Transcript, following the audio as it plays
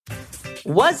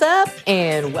What's up,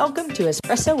 and welcome to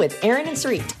Espresso with Aaron and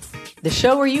Sarit, the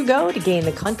show where you go to gain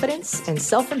the confidence and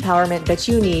self-empowerment that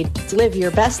you need to live your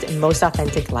best and most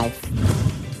authentic life.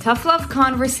 Tough love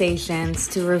conversations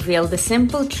to reveal the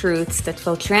simple truths that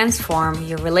will transform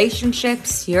your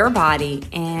relationships, your body,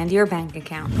 and your bank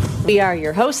account. We are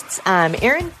your hosts. I'm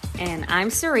Aaron. And I'm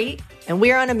Sarit. And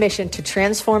we are on a mission to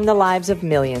transform the lives of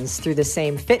millions through the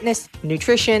same fitness,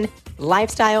 nutrition,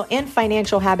 lifestyle, and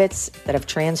financial habits that have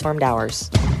transformed ours.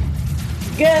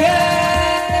 Good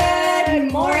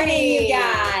morning, you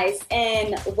guys,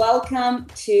 and welcome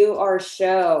to our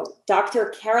show.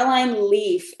 Dr. Caroline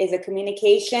Leaf is a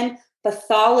communication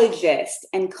pathologist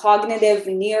and cognitive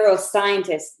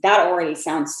neuroscientist. That already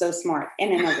sounds so smart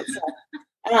in and of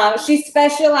itself. She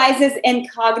specializes in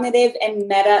cognitive and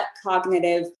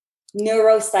metacognitive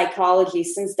neuropsychology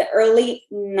since the early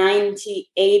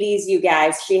 1980s, you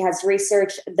guys. She has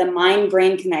researched the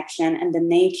mind-brain connection and the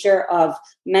nature of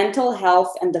mental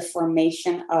health and the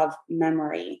formation of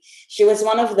memory. She was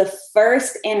one of the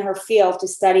first in her field to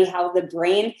study how the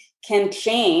brain can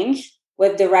change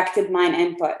with directed mind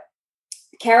input.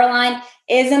 Caroline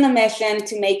is on a mission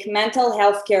to make mental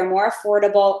health care more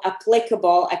affordable,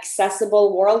 applicable,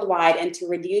 accessible worldwide, and to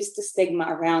reduce the stigma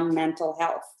around mental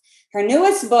health. Her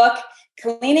newest book,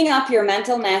 Cleaning Up Your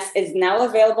Mental Mess, is now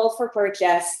available for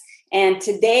purchase. And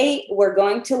today we're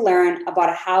going to learn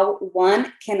about how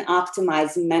one can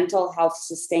optimize mental health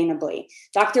sustainably.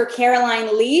 Dr.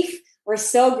 Caroline Leaf, we're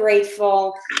so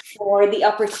grateful for the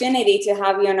opportunity to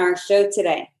have you on our show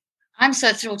today. I'm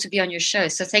so thrilled to be on your show.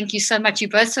 So thank you so much. You're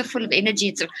both so full of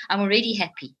energy. I'm already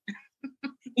happy.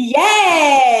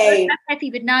 Yay! I'm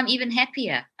happy, but now I'm even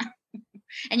happier.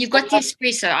 And you've got the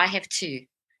espresso. I have too.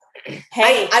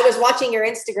 Hey, I was watching your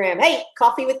Instagram. Hey,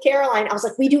 Coffee with Caroline. I was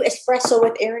like, we do espresso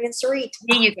with Aaron and Sarit.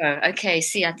 There you go. Okay,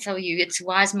 see, I tell you, it's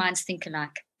wise minds think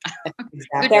alike.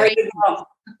 Exactly. There you go.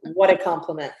 What a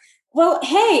compliment. Well,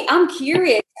 hey, I'm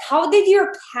curious. How did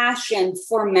your passion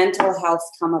for mental health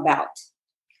come about?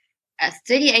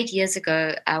 38 years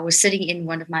ago, I was sitting in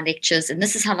one of my lectures, and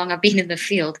this is how long I've been in the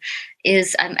field, I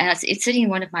was sitting in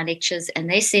one of my lectures, and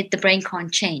they said the brain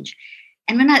can't change.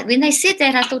 And when they said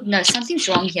that, I thought, no, something's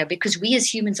wrong here, because we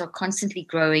as humans are constantly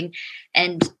growing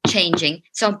and changing.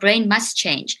 So our brain must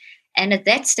change. And at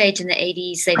that stage in the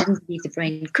 80s, they didn't believe the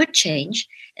brain could change.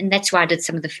 And that's why I did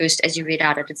some of the first, as you read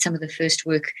out, I did some of the first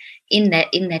work in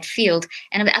that field.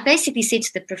 And I basically said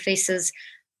to the professors,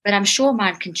 but I'm sure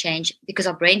mind can change because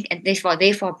our brain, and therefore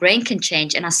our brain can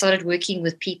change. And I started working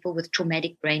with people with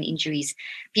traumatic brain injuries,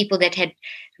 people that had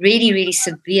really, really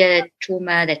severe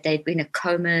trauma, that they'd been in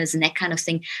comas and that kind of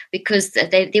thing, because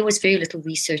there was very little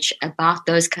research about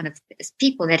those kind of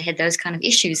people that had those kind of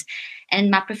issues. And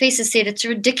my professor said, it's a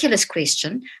ridiculous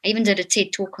question. I even did a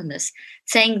TED talk on this,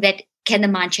 saying that, can the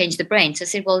mind change the brain? So I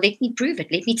said, well, let me prove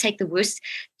it. Let me take the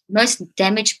most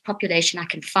damaged population I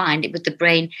can find with the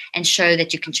brain and show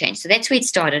that you can change. So that's where it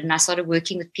started. And I started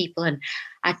working with people. And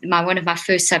one of my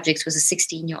first subjects was a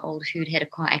 16-year-old who'd had a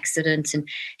car accident. And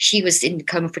she was in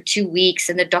coma for 2 weeks.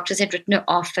 And the doctors had written her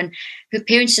off. And her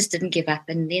parents just didn't give up.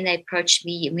 And then they approached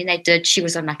me. And when they did, she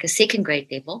was on like a second grade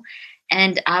level.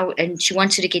 And she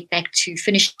wanted to get back to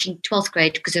finishing 12th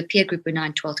grade because her peer group were now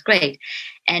in 12th grade.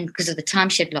 And because of the time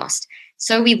she had lost.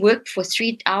 So we worked for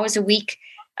 3 hours a week.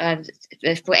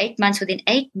 For 8 months. Within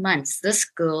 8 months, this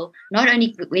girl not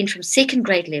only went from second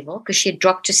grade level, because she had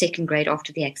dropped to second grade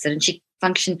after the accident,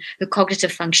 her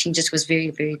cognitive function just was very,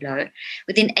 very low.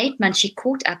 Within 8 months, she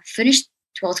caught up, finished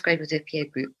 12th grade with her peer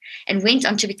group, and went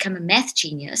on to become a math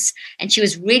genius. And she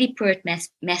was really poor at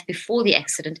math before the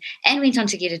accident, and went on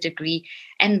to get a degree.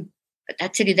 And I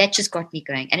tell you, that just got me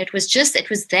going. And it was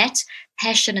that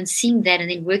passion and seeing that,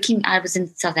 and then working. I was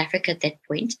in South Africa at that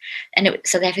point, and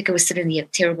South Africa was still in the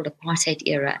terrible apartheid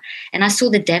era. And I saw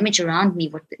the damage around me,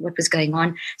 what was going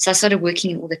on. So I started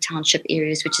working in all the township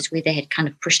areas, which is where they had kind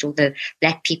of pushed all the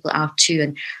black people out too.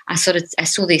 And I saw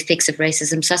the effects of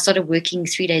racism. So I started working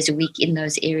 3 days a week in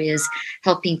those areas,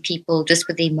 helping people just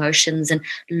with their emotions and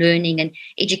learning and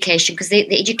education, because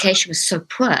the education was so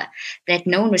poor that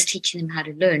no one was teaching them how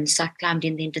to learn. So I climbed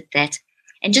in, then did that,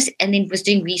 and then was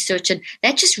doing research, and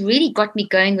that just really got me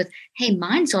going with, hey,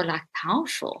 minds are like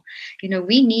powerful.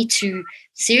 We need to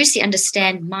seriously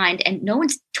understand mind, and no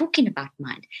one's talking about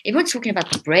mind. Everyone's talking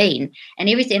about the brain and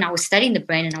everything. I was studying the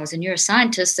brain, and I was a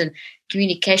neuroscientist and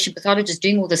communication pathologist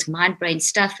doing all this mind-brain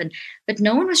stuff, but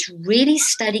no one was really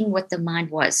studying what the mind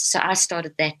was. So I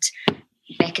started that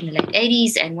back in the late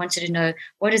 80s and wanted to know,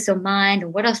 what is the mind,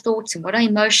 and what are thoughts, and what are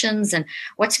emotions, and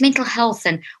what's mental health,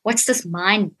 and what's this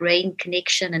mind-brain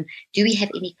connection, and do we have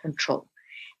any control?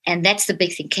 And that's the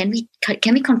big thing. Can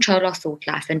we control our thought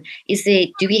life? And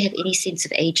do we have any sense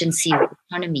of agency or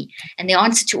autonomy? And the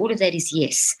answer to all of that is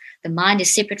yes. The mind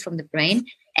is separate from the brain,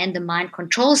 and the mind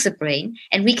controls the brain,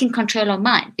 and we can control our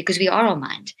mind because we are our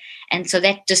mind. And so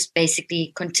that just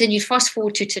basically continued. Fast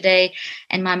forward to today,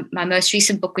 and my most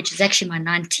recent book, which is actually my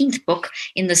 19th book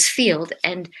in this field,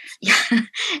 and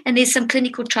and there's some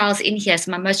clinical trials in here.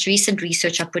 So my most recent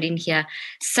research I put in here,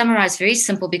 summarized very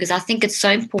simple, because I think it's so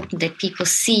important that people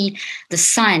see the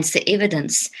science, the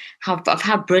evidence of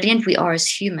how brilliant we are as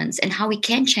humans, and how we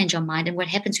can change our mind and what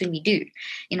happens when we do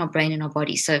in our brain and our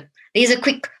body. So there's a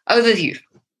quick overview.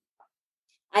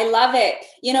 I love it.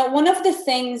 One of the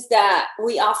things that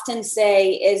we often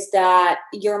say is that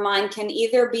your mind can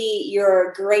either be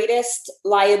your greatest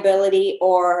liability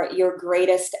or your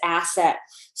greatest asset.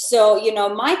 So,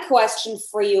 my question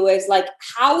for you is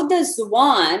how does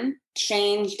one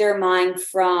change their mind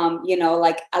from,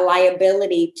 a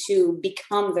liability to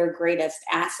become their greatest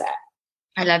asset?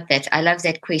 I love that. I love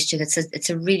that question. It's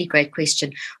a really great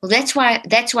question. Well, that's why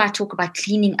I talk about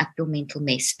cleaning up your mental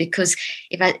mess, because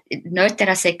if I note that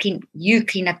I say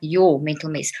clean up your mental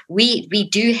mess, we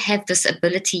do have this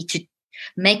ability to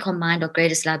make our mind our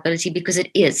greatest liability, because it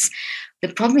is. The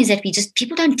problem is that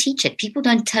people don't teach it. People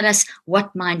don't tell us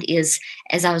what mind is,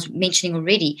 as I was mentioning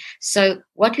already. So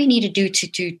what we need to do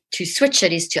to switch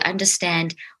it is to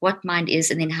understand what mind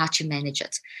is and then how to manage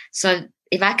it. So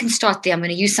if I can start there, I'm going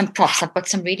to use some props. I've got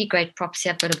some really great props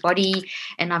here. I've got a body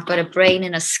and I've got a brain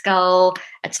and a skull.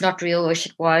 It's not real, wish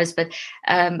it was, but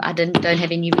I don't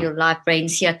have any real live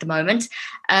brains here at the moment.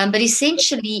 But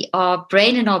essentially our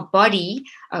brain and our body,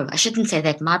 I shouldn't say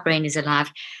that, my brain is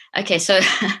alive. Okay, so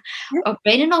our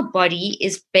brain and our body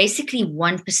is basically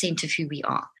 1% of who we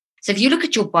are. So if you look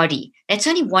at your body, that's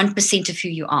only 1% of who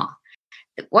you are.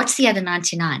 What's the other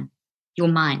 99%? Your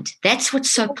mind. That's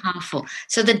what's so powerful.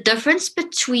 So the difference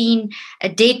between a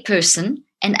dead person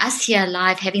and us here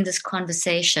alive having this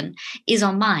conversation is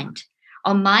our mind.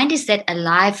 Our mind is that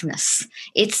aliveness.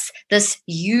 It's this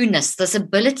you-ness, this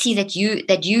ability that you,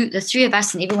 the three of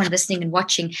us and everyone listening and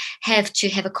watching have to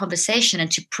have a conversation and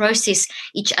to process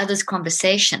each other's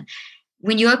conversation.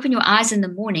 When you open your eyes in the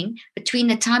morning, between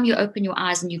the time you open your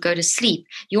eyes and you go to sleep,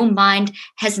 your mind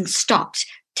hasn't stopped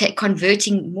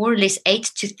converting more or less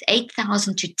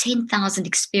 8,000 to 10,000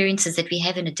 experiences that we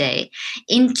have in a day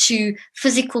into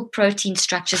physical protein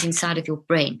structures inside of your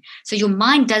brain. So your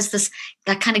mind does this,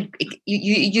 that kind of,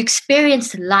 you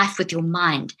experience life with your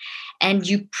mind, and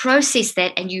you process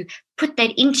that and you put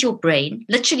that into your brain.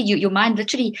 Literally, your mind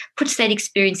literally puts that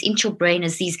experience into your brain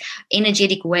as these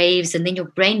energetic waves, and then your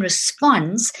brain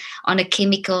responds on a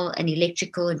chemical and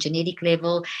electrical and genetic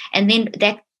level, and then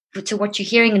that. So what you're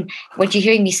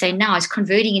hearing me say now is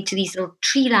converting into these little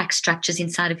tree-like structures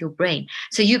inside of your brain.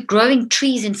 So you're growing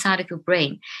trees inside of your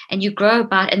brain, and you grow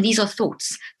and these are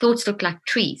thoughts. Thoughts look like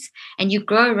trees, and you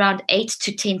grow around 8,000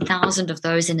 to 10,000 of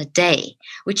those in a day,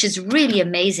 which is really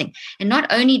amazing. And not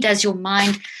only does your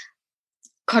mind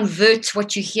convert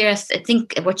what you hear,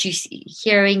 what you're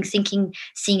hearing, thinking,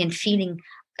 seeing, and feeling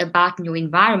about in your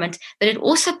environment, but it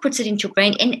also puts it into your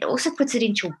brain, and it also puts it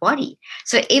into your body.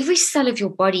 So every cell of your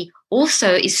body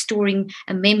also is storing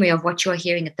a memory of what you're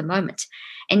hearing at the moment,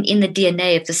 and in the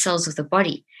DNA of the cells of the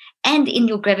body, and in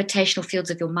your gravitational fields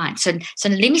of your mind. So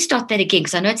let me start that again,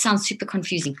 because I know it sounds super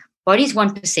confusing. Body is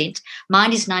 1%,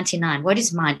 mind is 99%. What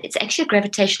is mind? It's actually a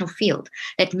gravitational field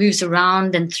that moves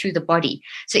around and through the body.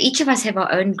 So each of us have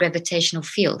our own gravitational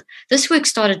field. This work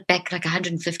started back like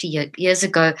 150 years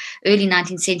ago, early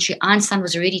 19th century. Einstein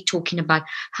was already talking about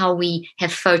how we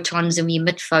have photons and we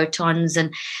emit photons,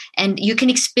 and you can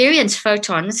experience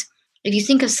photons. If you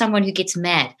think of someone who gets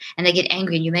mad and they get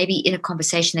angry, and you may be in a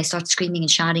conversation, they start screaming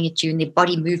and shouting at you, and their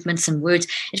body movements and words,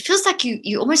 it feels like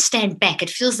you almost stand back.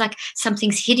 It feels like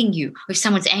something's hitting you. If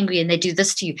someone's angry and they do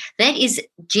this to you, that is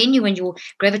genuine, your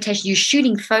gravitation. You're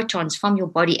shooting photons from your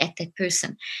body at that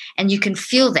person, and you can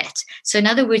feel that. So in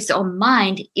other words, our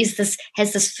mind has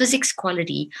this physics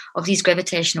quality of these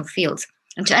gravitational fields.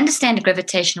 And to understand a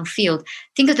gravitational field,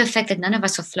 think of the fact that none of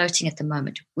us are floating at the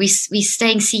moment. We're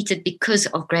staying seated because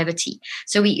of gravity.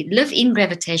 So we live in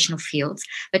gravitational fields,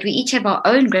 but we each have our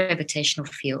own gravitational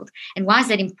field. And why is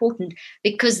that important?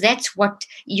 Because that's what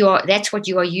you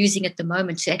are using at the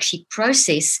moment to actually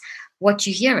process what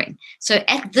you're hearing. So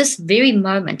at this very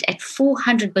moment, at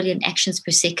 400 billion actions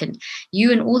per second,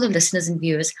 you and all the listeners and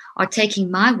viewers are taking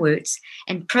my words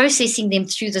and processing them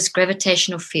through this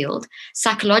gravitational field.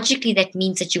 Psychologically, that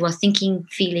means that you are thinking,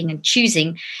 feeling, and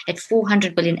choosing at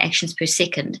 400 billion actions per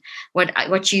second,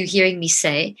 what you're hearing me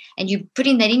say, and you're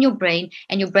putting that in your brain,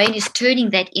 and your brain is turning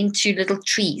that into little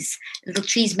trees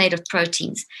made of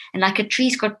proteins. And like a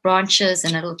tree's got branches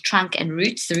and a little trunk and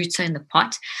roots, the roots are in the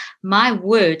pot. My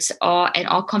words and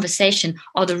our conversation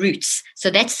are the roots. So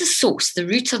that's the source. The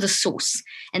roots are the source.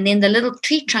 And then the little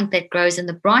tree trunk that grows and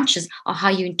the branches are how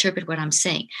you interpret what I'm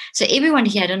saying. So everyone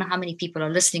here, I don't know how many people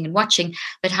are listening and watching,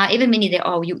 but however many there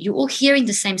are, you're all hearing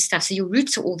the same stuff. So your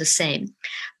roots are all the same.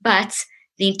 But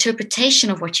the interpretation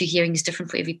of what you're hearing is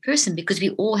different for every person because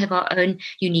we all have our own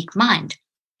unique mind.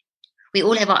 We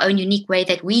all have our own unique way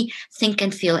that we think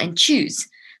and feel and choose.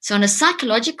 So on a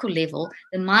psychological level,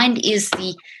 the mind is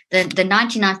the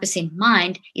 99%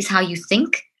 mind is how you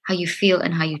think, how you feel,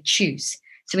 and how you choose.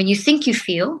 So when you think, you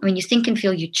feel. When you think and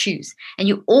feel, you choose. And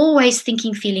you're always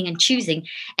thinking, feeling, and choosing.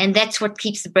 And that's what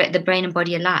keeps the brain and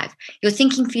body alive. Your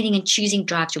thinking, feeling, and choosing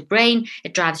drives your brain.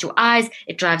 It drives your eyes.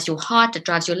 It drives your heart. It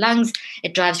drives your lungs.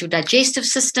 It drives your digestive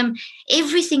system.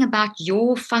 Everything about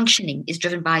your functioning is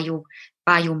driven by your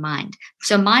mind.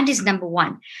 So mind is number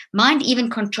one. Mind even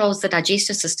controls the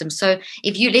digestive system. So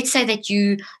if let's say that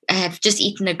you have just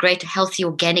eaten a great, healthy,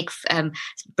 organic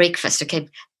breakfast, okay,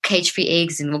 cage-free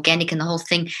eggs and organic and the whole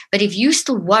thing. But if you're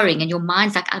still worrying and your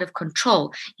mind's like out of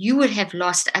control, you would have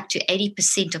lost up to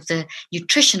 80% of the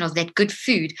nutrition of that good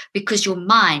food because your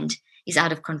mind is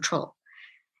out of control.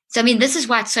 So, I mean, this is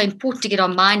why it's so important to get our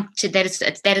mind to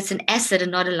that it's an asset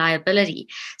and not a liability.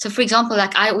 So, for example,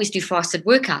 like I always do fasted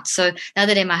workouts. So the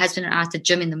other day, my husband and I are at the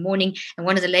gym in the morning, and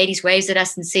one of the ladies waves at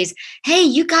us and says, "Hey,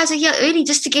 you guys are here early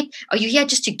are you here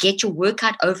just to get your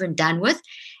workout over and done with?"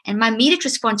 And my immediate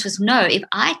response was, no, if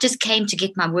I just came to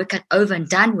get my workout over and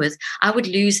done with, I would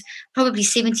lose probably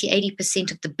 70,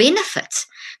 80% of the benefits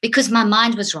because my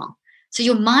mind was wrong. So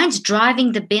your mind's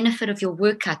driving the benefit of your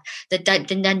workout, the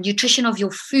nutrition of your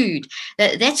food.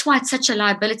 That's why it's such a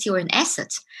liability or an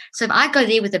asset. So if I go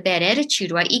there with a bad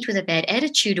attitude, or I eat with a bad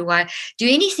attitude, or I do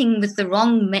anything with the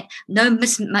wrong,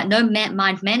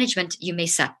 mind management, you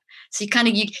mess up. So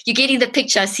you're getting the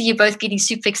picture. I see you both getting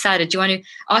super excited. Do you want to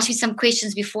ask me some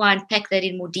questions before I unpack that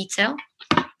in more detail?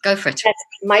 Go for it.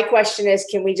 My question is,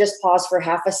 can we just pause for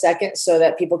half a second so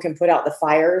that people can put out the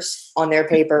fires on their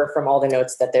paper from all the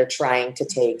notes that they're trying to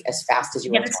take as fast as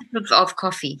you want? Have a sip of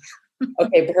coffee.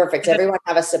 Okay, perfect. Everyone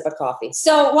have a sip of coffee.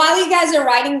 So while you guys are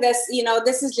writing this,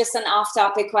 this is just an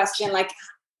off-topic question. Like,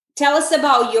 tell us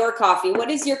about your coffee.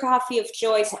 What is your coffee of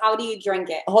choice? How do you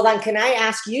drink it? Hold on. Can I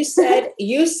ask, you said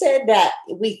that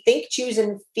we think, choose,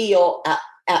 and feel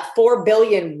at 4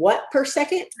 billion what per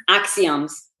second?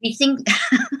 Axioms. We think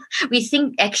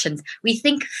actions. We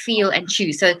think, feel, and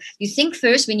choose. So you think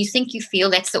first. When you think, you feel.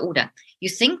 That's the order. You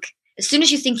think. As soon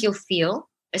as you think, you'll feel.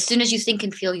 As soon as you think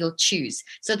and feel, you'll choose.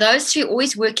 So those three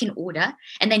always work in order,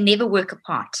 and they never work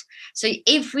apart. So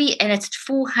and it's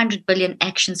 400 billion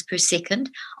actions per second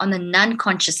on the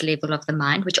non-conscious level of the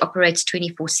mind, which operates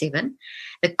 24/7.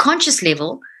 The conscious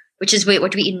level, which is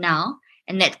what we're in now,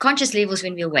 and that conscious level is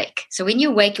when we awake. So when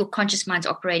you awake, your conscious mind's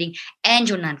operating and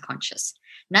your non-conscious.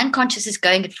 Non-conscious is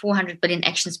going at 400 billion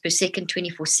actions per second,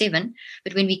 24/7.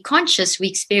 But when we're conscious, we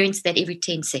experience that every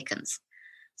 10 seconds.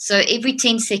 So every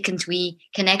 10 seconds, we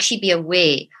can actually be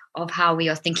aware of how we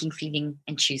are thinking, feeling,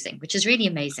 and choosing, which is really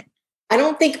amazing. I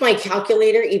don't think my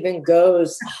calculator even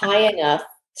goes high enough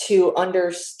to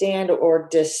understand or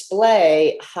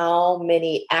display how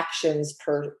many actions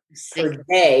per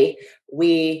day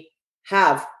we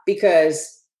have,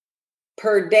 because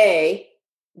per day,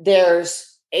 there's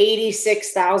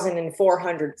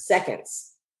 86,400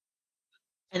 seconds.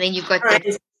 And then you've got that.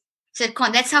 So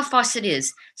that's how fast it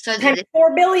is. So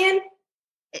 4 billion?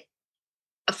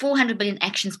 400 billion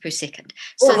actions per second.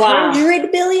 So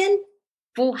 400 billion?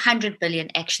 400 billion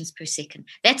actions per second.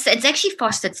 It's actually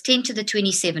faster. It's 10 to the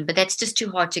 27, but that's just too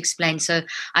hard to explain. So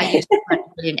I use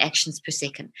 400 billion actions per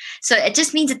second. So it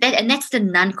just means and that's the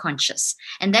non-conscious.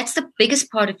 And that's the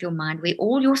biggest part of your mind, where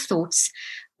all your thoughts,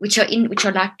 which are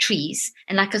like trees,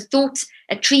 and like a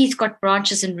tree's got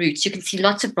branches and roots. You can see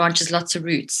lots of branches, lots of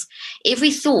roots.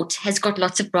 Every thought has got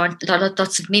lots of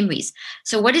memories.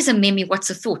 So what is a memory?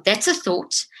 What's a thought? That's a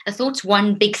thought. A thought's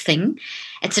one big thing.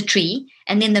 It's a tree.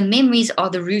 And then the memories are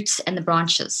the roots and the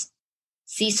branches.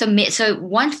 See, so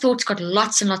one thought's got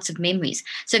lots and lots of memories.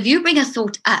 So if you bring a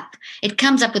thought up, it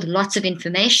comes up with lots of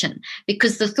information,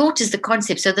 because the thought is the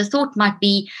concept. So the thought might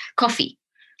be coffee.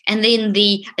 And then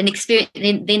an experience,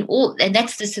 then all, and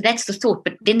that's the thought.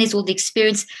 But then there's all the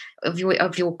experience of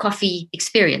your coffee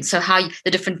experience. So how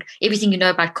everything you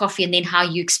know about coffee, and then how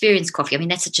you experience coffee. I mean,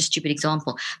 that's such a stupid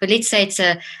example. But let's say it's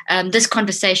this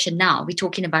conversation now. We're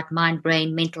talking about mind,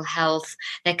 brain, mental health,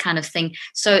 that kind of thing.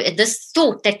 So this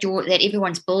thought that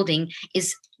everyone's building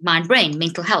is mind, brain,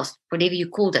 mental health, whatever you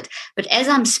called it. But as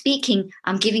I'm speaking,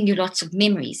 I'm giving you lots of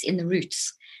memories in the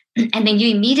roots, and then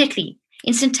you immediately,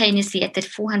 instantaneously, at that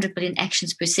 400 billion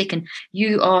actions per second,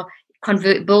 you are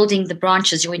building the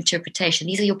branches, your interpretation.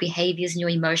 These are your behaviors and your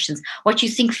emotions, what you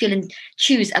think, feel, and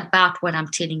choose about what I'm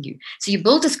telling you. So you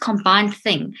build this combined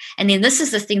thing, and then this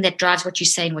is the thing that drives what you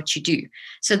say and what you do.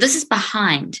 So this is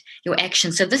behind your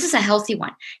action. So this is a healthy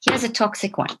one. Here's a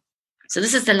toxic one. So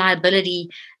this is the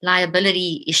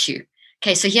liability issue.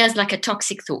 Okay, so here's like a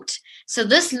toxic thought. So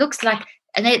this looks like,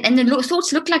 and the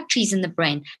thoughts look like trees in the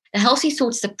brain. The healthy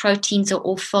thoughts, the proteins are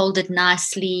all folded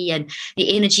nicely, and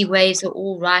the energy waves are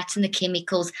all right, and the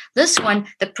chemicals. This one,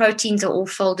 the proteins are all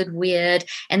folded weird,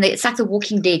 and it's like The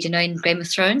Walking Dead, in Game of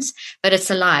Thrones, but it's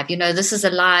alive. This is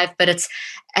alive, but it's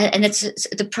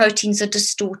the proteins are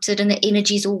distorted, and the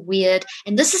energy is all weird,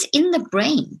 and this is in the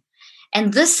brain.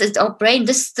 And this is our brain,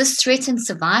 this threatens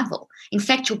survival. In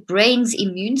fact, your brain's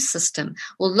immune system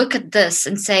will look at this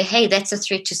and say, hey, that's a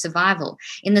threat to survival,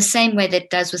 in the same way that it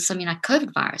does with something like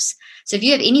COVID virus. So if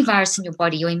you have any virus in your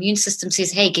body, your immune system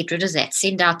says, hey, get rid of that,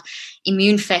 send out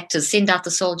immune factors, send out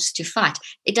the soldiers to fight.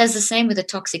 It does the same with a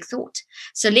toxic thought.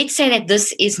 So let's say that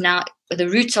this is now, the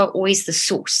roots are always the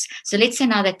source. So let's say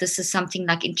now that this is something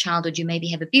like in childhood, you maybe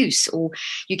have abuse, or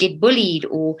you get bullied,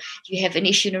 or you have an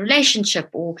issue in a relationship,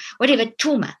 or whatever,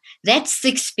 trauma. That's the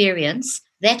experience.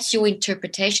 That's your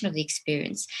interpretation of the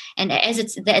experience. And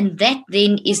that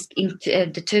then is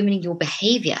determining your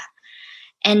behavior.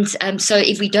 And so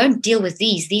if we don't deal with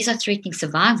these are threatening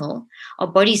survival. Our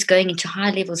body's going into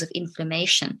high levels of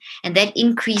inflammation, and that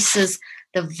increases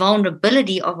the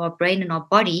vulnerability of our brain and our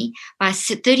body by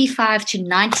 35 to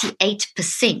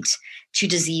 98% to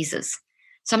diseases.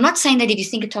 So I'm not saying that if you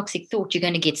think a toxic thought, you're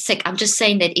going to get sick. I'm just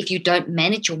saying that if you don't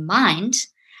manage your mind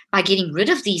by getting rid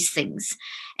of these things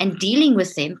and dealing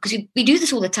with them, because we do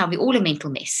this all the time. We're all a mental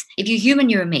mess. If you're human,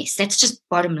 you're a mess. That's just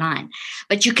bottom line.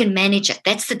 But you can manage it.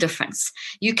 That's the difference.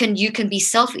 You can be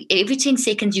every 10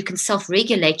 seconds, you can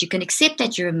self-regulate. You can accept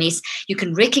that you're a mess. You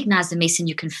can recognize the mess, and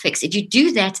you can fix. If you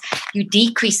do that, you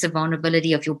decrease the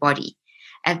vulnerability of your body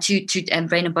to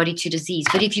brain and body to disease.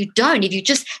 But if you don't,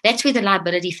 that's where the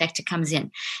liability factor comes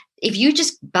in. If you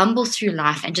just bumble through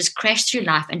life and just crash through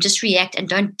life and just react and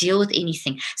don't deal with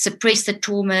anything, suppress the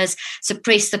traumas,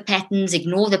 suppress the patterns,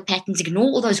 ignore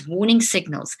all those warning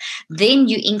signals, then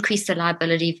you increase the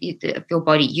liability of your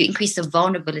body. You increase the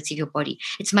vulnerability of your body.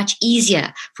 It's much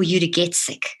easier for you to get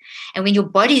sick. And when your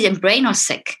body and brain are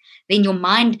sick, then your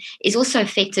mind is also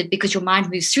affected, because your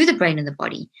mind moves through the brain and the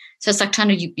body. So it's like trying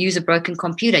to use a broken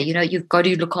computer. You've got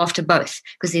to look after both,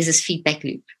 because there's this feedback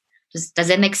loop. Does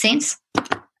that make sense?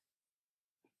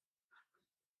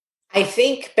 I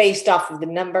think based off of the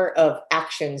number of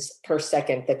actions per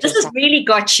second that this has really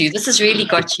got you.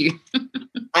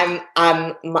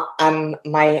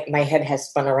 My head has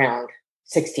spun around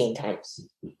 16 times.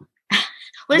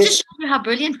 Well, it just shows you how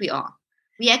brilliant we are.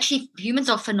 Humans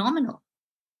are phenomenal.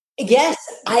 Yes,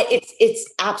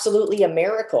 it's absolutely a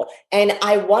miracle. And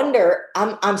I wonder,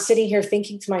 I'm sitting here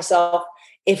thinking to myself,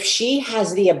 if she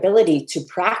has the ability to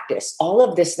practice all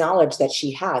of this knowledge that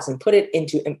she has and put it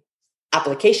into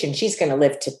application, she's going to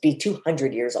live to be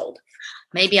 200 years old.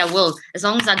 Maybe I will, as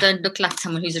long as I don't look like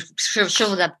someone who's a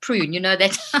shriveled up prune.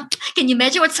 That. Can you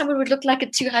imagine what someone would look like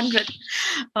at 200?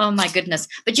 Oh my goodness!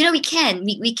 But we can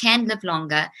live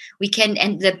longer. We can,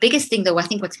 and the biggest thing, though, I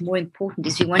think what's more important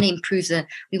is we want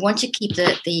to keep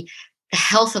the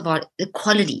health of the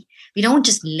quality. We don't want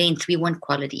just length. We want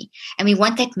quality, and we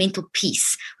want that mental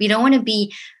peace. We don't want to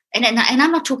be. And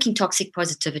I'm not talking toxic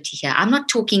positivity here. I'm not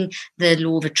talking the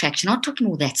law of attraction. I'm not talking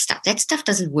all that stuff. That stuff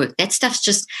doesn't work. That stuff's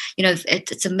just,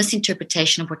 it's a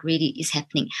misinterpretation of what really is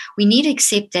happening. We need to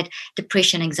accept that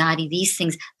depression, anxiety, these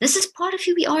things, this is part of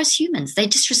who we are as humans. They're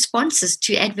just responses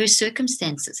to adverse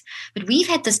circumstances. But we've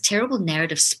had this terrible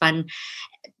narrative spun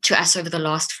to us over the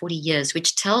last 40 years,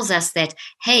 which tells us that,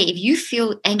 hey, if you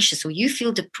feel anxious or you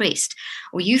feel depressed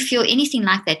or you feel anything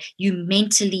like that, you're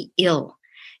mentally ill.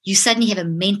 You suddenly have a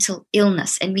mental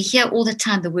illness. And we hear all the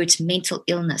time the words mental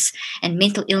illness, and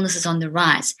mental illness is on the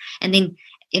rise. And then,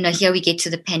 here we get to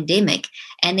the pandemic.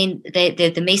 And then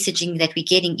the messaging that we're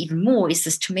getting even more is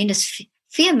this tremendous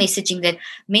fear messaging that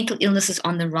mental illness is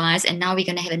on the rise. And now we're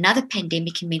going to have another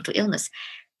pandemic in mental illness.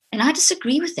 And I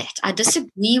disagree with that. I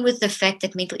disagree with the fact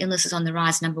that mental illness is on the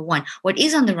rise, number one. What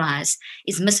is on the rise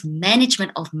is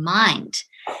mismanagement of mind.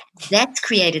 That's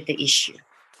created the issue.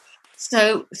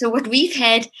 So what we've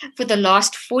had for the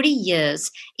last 40 years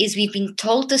is we've been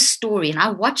told this story, and I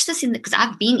watch this because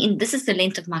I've been in, this is the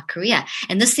length of my career,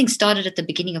 and this thing started at the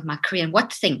beginning of my career. And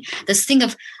what thing? This thing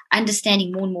of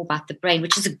understanding more and more about the brain,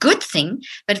 which is a good thing,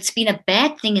 but it's been a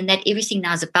bad thing in that everything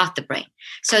now is about the brain.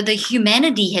 So the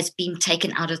humanity has been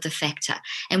taken out of the factor,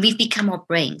 and we've become our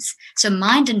brains. So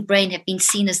mind and brain have been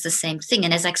seen as the same thing.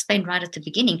 And as I explained right at the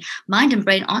beginning, mind and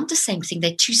brain aren't the same thing.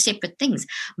 They're two separate things.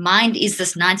 Mind is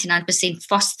this 99%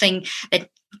 fast thing, that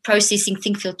processing,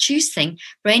 think, feel, choose thing.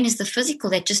 Brain is the physical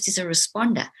that just is a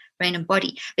responder, brain and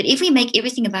body. But if we make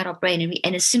everything about our brain,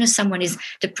 and as soon as someone is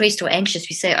depressed or anxious,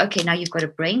 we say, okay, now you've got a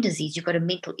brain disease, you've got a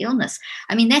mental illness.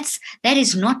 I mean, that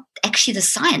is not actually the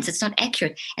science. It's not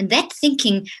accurate. And that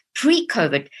thinking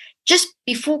pre-COVID, just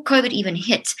before COVID even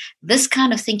hit, this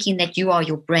kind of thinking that you are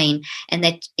your brain and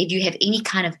that if you have any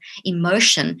kind of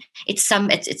emotion,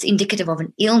 it's indicative of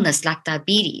an illness like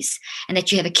diabetes, and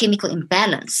that you have a chemical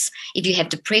imbalance if you have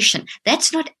depression.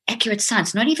 That's not accurate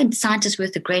science. Not even scientists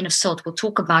worth a grain of salt will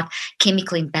talk about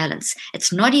chemical imbalance.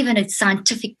 It's not even a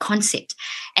scientific concept.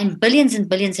 And billions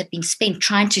have been spent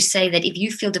trying to say that if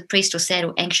you feel depressed or sad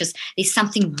or anxious, there's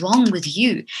something wrong with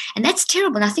you. And that's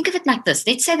terrible. Now think of it like this.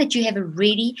 Let's say that you have a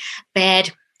really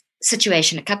bad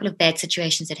situation, a couple of bad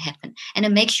situations that happen, and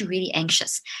it makes you really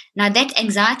anxious. Now, that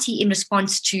anxiety in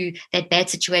response to that bad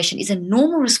situation is a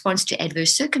normal response to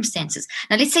adverse circumstances.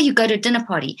 Now, let's say you go to a dinner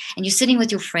party and you're sitting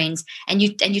with your friends and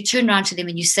you turn around to them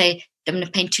and you say, I'm going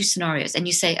to paint two scenarios, and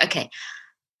you say, okay,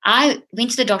 I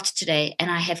went to the doctor today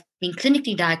and I have been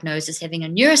clinically diagnosed as having a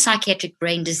neuropsychiatric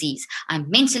brain disease. I'm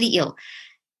mentally ill.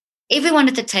 Everyone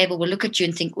at the table will look at you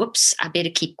and think, whoops, I better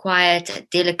keep quiet,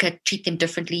 delicate, treat them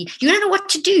differently. You don't know what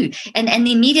to do. And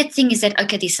the immediate thing is that,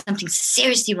 okay, there's something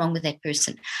seriously wrong with that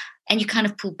person. And you kind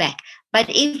of pull back. But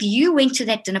if you went to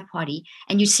that dinner party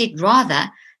and you rather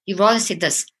said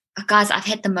this, oh, guys, I've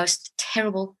had the most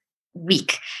terrible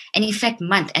week, and in fact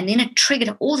month, and then it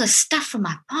triggered all the stuff from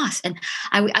my past, and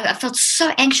I felt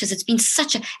so anxious. It's been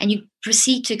and you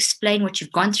proceed to explain what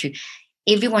you've gone through.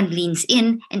 Everyone leans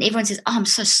in and everyone says, oh, I'm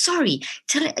so sorry.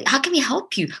 How can we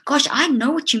help you? Gosh, I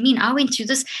know what you mean. I went through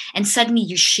this. And suddenly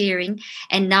you're sharing.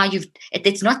 And now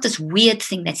it's not this weird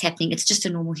thing that's happening. It's just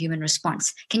a normal human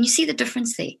response. Can you see the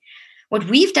difference there? What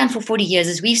we've done for 40 years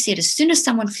is we've said as soon as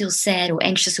someone feels sad or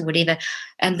anxious or whatever,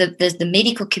 and the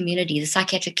medical community, the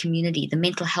psychiatric community, the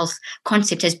mental health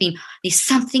concept has been, there's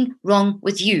something wrong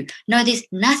with you. No, there's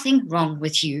nothing wrong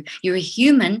with you. You're a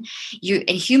human. And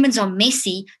humans are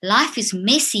messy. Life is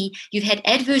messy. You've had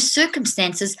adverse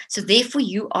circumstances, so therefore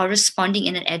you are responding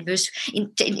in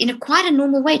a quite a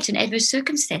normal way to an adverse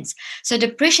circumstance. So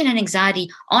depression and anxiety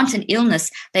aren't an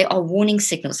illness. They are warning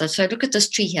signals. So look at this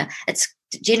tree here. It's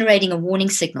generating a warning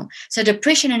signal. So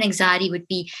depression and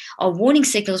anxiety are warning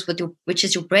signals which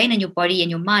is your brain and your body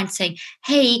and your mind saying,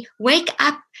 hey, wake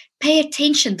up, pay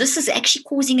attention. This is actually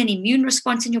causing an immune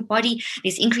response in your body.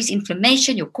 There's increased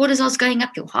inflammation, your cortisol's going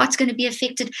up, your heart's going to be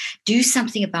affected. Do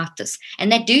something about this. And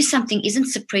that do something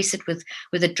isn't suppress it with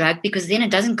a drug, because then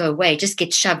it doesn't go away. It just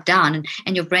gets shoved down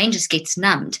and your brain just gets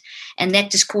numbed. And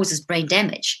that just causes brain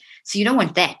damage. So you don't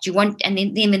want that. You want, and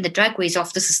then when the drug wears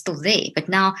off, this is still there. But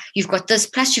now you've got this,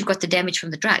 plus you've got the damage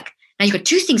from the drug. Now you've got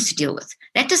two things to deal with.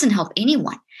 That doesn't help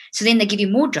anyone. So then they give you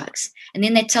more drugs. And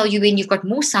then they tell you when you've got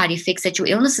more side effects that your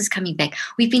illness is coming back.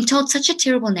 We've been told such a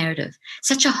terrible narrative,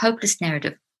 such a hopeless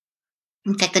narrative.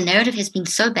 In fact, the narrative has been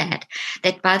so bad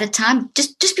that by the time,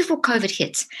 just before COVID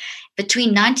hits, between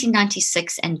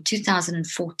 1996 and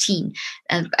 2014,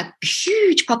 a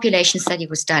huge population study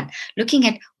was done looking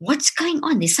at what's going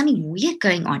on. There's something weird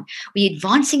going on. We're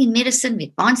advancing in medicine, we're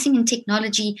advancing in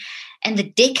technology, and the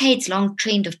decades-long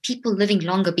trend of people living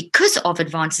longer because of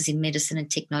advances in medicine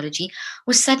and technology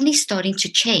was suddenly starting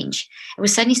to change. It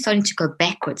was suddenly starting to go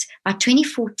backwards. By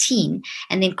 2014,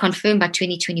 and then confirmed by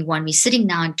 2021, we're sitting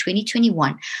now in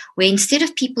 2021, where instead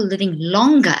of people living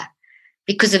longer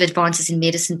because of advances in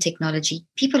medicine technology,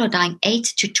 people are dying 8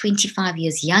 to 25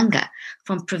 years younger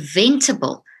from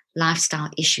preventable lifestyle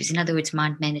issues. In other words,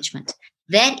 mind management.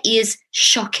 That is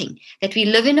shocking that we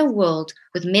live in a world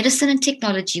with medicine and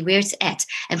technology where it's at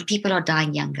and people are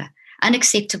dying younger.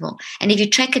 Unacceptable. And if you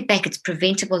track it back, it's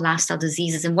preventable lifestyle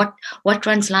diseases. And what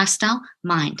runs lifestyle?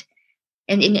 Mind.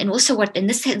 And also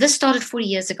this started 40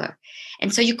 years ago.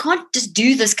 And so you can't just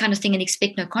do this kind of thing and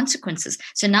expect no consequences.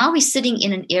 So now we're sitting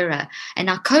in an era, and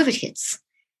now COVID hits.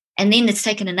 And then it's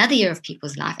taken another year of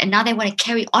people's life. And now they want to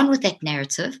carry on with that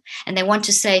narrative. And they want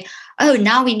to say, oh,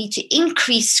 now we need to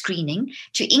increase screening,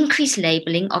 to increase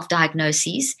labeling of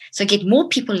diagnoses. So get more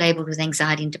people labeled with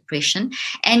anxiety and depression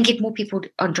and get more people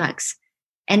on drugs.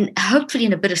 And hopefully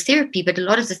in a bit of therapy, but a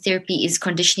lot of the therapy is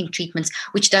conditioning treatments,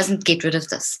 which doesn't get rid of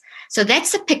this. So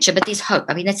that's the picture, but there's hope.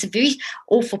 I mean, that's a very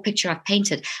awful picture I've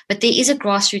painted, but there is a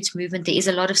grassroots movement. There is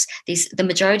a lot of, the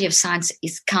majority of science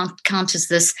is counters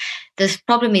this. The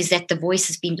problem is that the voice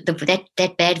has been,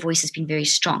 that bad voice has been very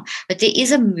strong, but there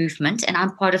is a movement, and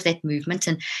I'm part of that movement.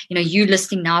 And, you know, you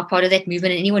listening now are part of that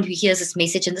movement, and anyone who hears this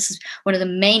message, and this is one of the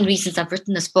main reasons I've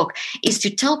written this book, is to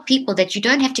tell people that you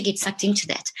don't have to get sucked into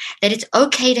that it's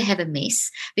okay to have a mess,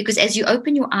 because as you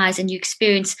open your eyes and you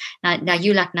experience, now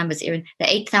you like numbers, Erin,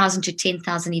 the 8,000 to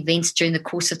 10,000 events during the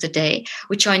course of the day,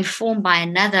 which are informed by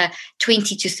another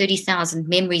 20 to 30,000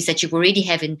 memories that you already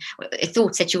have in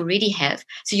thoughts that you already have.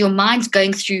 So your mind's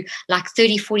going through like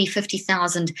 30, 40,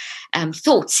 50,000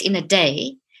 thoughts in a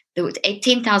day. The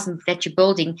 10,000 that you're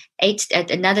building,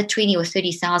 another 20 or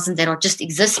 30,000 that are just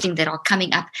existing, that are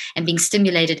coming up and being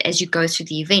stimulated as you go through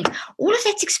the event. All of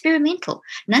that's experimental.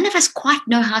 None of us quite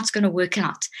know how it's going to work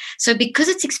out. So because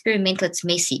it's experimental, it's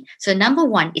messy. So number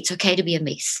one, it's okay to be a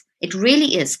mess. It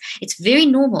really is. It's very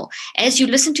normal. As you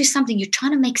listen to something, you're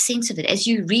trying to make sense of it. As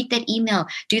you read that email,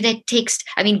 read that text,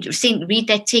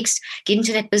 get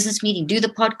into that business meeting, do the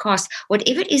podcast,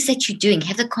 whatever it is that you're doing,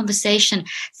 have the conversation.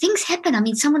 Things happen. I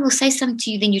mean, someone will say something to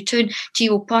you, then you turn to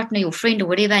your partner, your friend or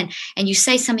whatever, and you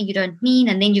say something you don't mean,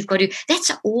 and then you've got to,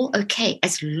 that's all okay,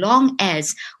 as long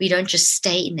as we don't just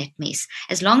stay in that mess.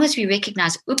 As long as we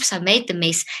recognize, oops, I made the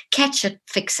mess, catch it,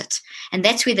 fix it. And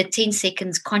that's where the 10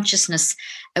 seconds consciousness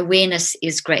awareness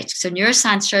is great. So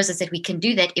neuroscience shows us that we can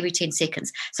do that every 10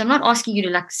 seconds. So I'm not asking you to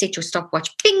like set your stopwatch,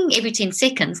 bing, every 10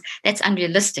 seconds. That's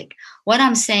unrealistic. What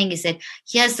I'm saying is that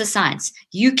here's the science.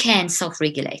 You can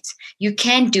self-regulate. You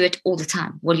can do it all the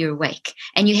time while you're awake.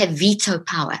 And you have veto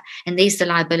power. And there's the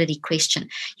liability question.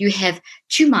 You have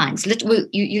two minds.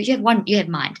 You have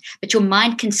mind, but your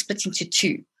mind can split into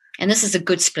two. And this is a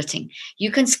good splitting.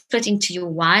 You can split into your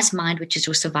wise mind, which is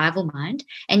your survival mind,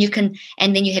 and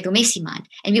then you have your messy mind.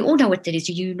 And we all know what that is.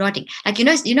 You're nodding. Like, you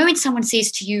know, when someone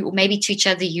says to you, or maybe to each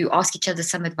other, you ask each other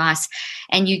some advice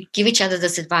and you give each other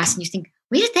this advice and you think,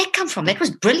 where did that come from? That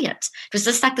was brilliant. It was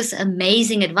just like this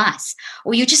amazing advice.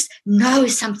 Or you just know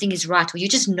something is right, or you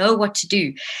just know what to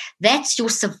do. That's your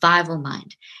survival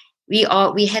mind. We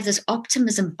have this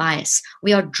optimism bias.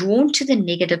 We are drawn to the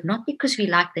negative, not because we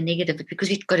like the negative, but because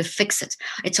we've got to fix it.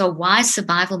 It's our wise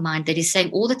survival mind that is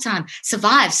saying all the time,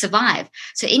 survive, survive.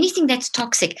 So anything that's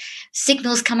toxic,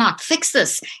 signals come out, fix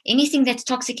this. Anything that's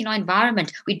toxic in our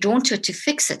environment, we're drawn to it to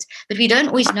fix it. But we don't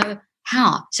always know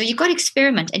how. So you've got to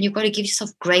experiment, and you've got to give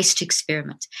yourself grace to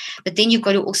experiment. But then you've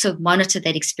got to also monitor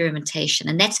that experimentation.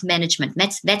 And that's management.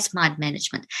 That's mind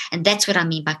management. And that's what I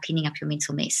mean by cleaning up your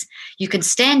mental mess. You can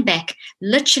stand back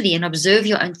literally and observe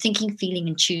your own thinking, feeling,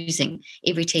 and choosing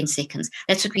every 10 seconds.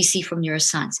 That's what we see from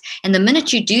neuroscience. And the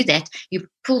minute you do that, you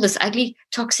pull this ugly,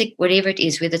 toxic, whatever it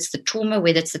is, whether it's the trauma,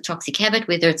 whether it's the toxic habit,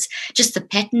 whether it's just the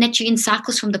pattern that you're in,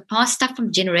 cycles from the past, stuff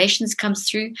from generations comes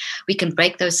through. We can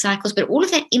break those cycles, but all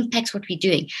of that impacts what we're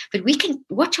doing. But we can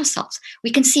watch ourselves. We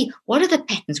can see what are the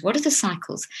patterns, what are the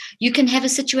cycles. You can have a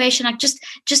situation like just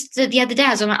the other day,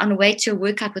 I was on the way to a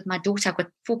workout with my daughter. I've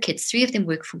got 4 kids, 3 of them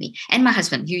work for me, and my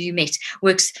husband, who you met,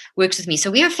 works with me.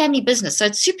 So we're a family business. So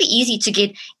it's super easy to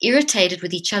get irritated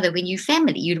with each other when you're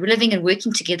family. You're living and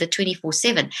working together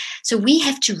 24/7. So we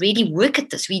have to really work at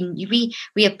this. We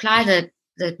apply the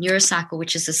neurocycle,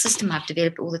 which is a system I've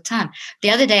developed all the time.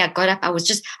 The other day I got up,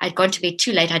 I'd gone to bed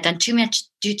too late. I'd done too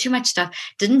much stuff.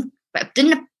 Didn't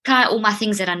apply all my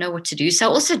things that I know what to do. So I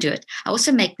also do it. I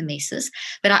also make the messes,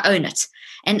 but I own it.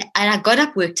 And I got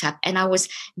up worked up, and I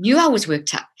knew I was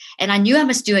worked up, and I knew I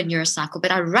must do a neurocycle, but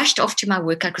I rushed off to my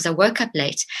workout because I woke up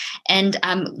late, and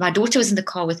my daughter was in the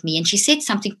car with me, and she said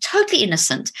something totally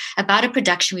innocent about a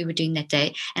production we were doing that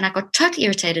day, and I got totally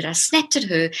irritated. I snapped at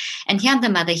her, and here I'm the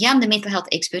mother, here I'm the mental health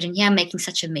expert, and here I'm making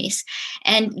such a mess.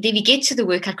 And then we get to the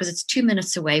workout because it's 2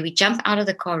 minutes away. We jump out of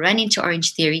the car, run into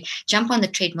Orange Theory, jump on the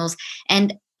treadmills,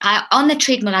 and on the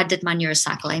treadmill, I did my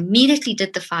neurocycle. I immediately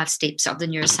did the 5 steps of the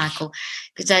neurocycle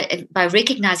because by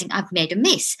recognizing I've made a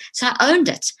mess. So I owned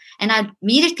it. And I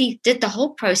immediately did the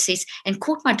whole process and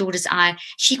caught my daughter's eye.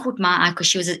 She caught my eye because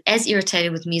she was as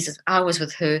irritated with me as I was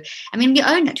with her. I mean, we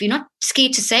own it. We're not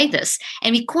scared to say this.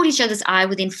 And we caught each other's eye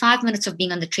within 5 minutes of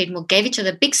being on the treadmill, gave each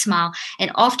other a big smile.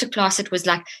 And after class, it was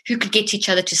like, who could get to each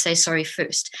other to say sorry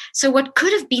first? So what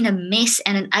could have been a mess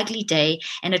and an ugly day,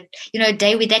 and a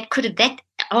day where that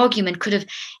argument could have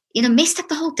messed up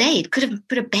the whole day. It could have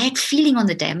put a bad feeling on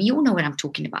the day. I mean, you all know what I'm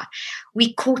talking about.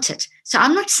 We caught it. So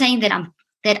I'm not saying that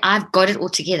I've got it all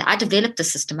together. I developed the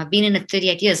system. I've been in it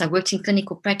 38 years. I worked in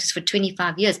clinical practice for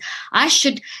 25 years. I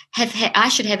should have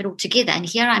it all together. And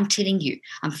here I'm telling you,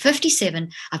 I'm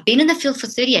 57. I've been in the field for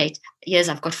 38 years.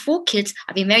 I've got 4 kids.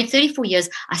 I've been married 34 years.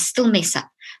 I still mess up,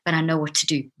 but I know what to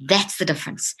do. That's the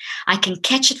difference. I can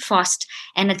catch it fast,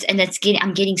 and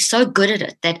I'm getting so good at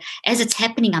it that as it's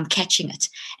happening, I'm catching it,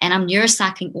 and I'm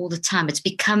neurocycling all the time. It's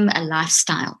become a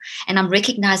lifestyle, and I'm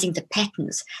recognizing the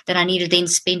patterns that I need to then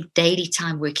spend daily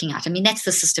time working out. I mean, that's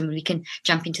the system. We can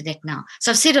jump into that now. So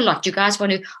I've said a lot. Do you guys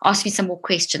want to ask me some more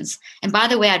questions? And by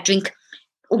the way, I drink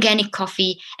organic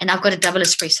coffee, and I've got a double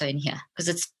espresso in here because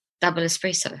it's double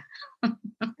espresso.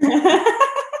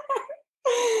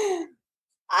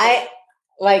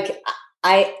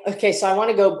 Okay, so I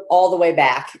want to go all the way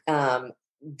back.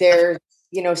 There's,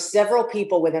 several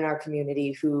people within our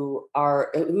community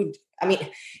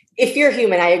if you're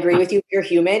human, I agree with you. If you're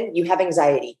human, you have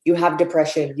anxiety, you have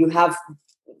depression, you have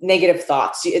negative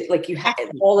thoughts. You have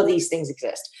all of these things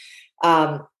exist.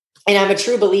 And I'm a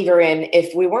true believer in,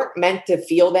 if we weren't meant to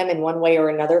feel them in one way or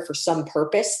another for some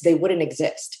purpose, they wouldn't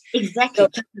exist. Exactly.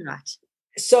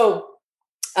 So,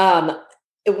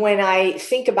 when I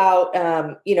think about,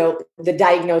 the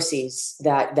diagnoses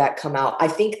that come out, I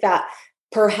think that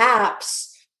perhaps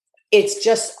it's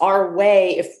just our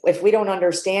way, if we don't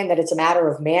understand that it's a matter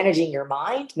of managing your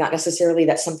mind, not necessarily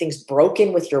that something's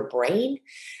broken with your brain.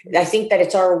 I think that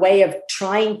it's our way of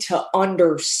trying to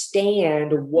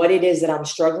understand what it is that I'm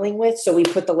struggling with. So we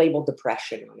put the label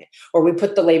depression on it, or we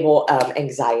put the label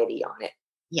anxiety on it.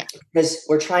 Yeah. Because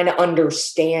we're trying to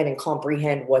understand and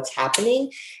comprehend what's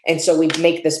happening. And so we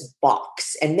make this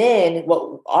box. And then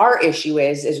what our issue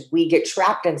is we get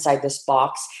trapped inside this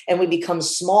box, and we become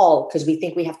small because we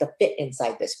think we have to fit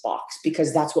inside this box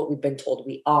because that's what we've been told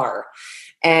we are.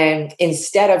 And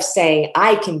instead of saying,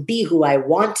 I can be who I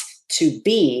want to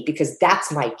be because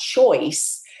that's my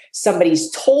choice, somebody's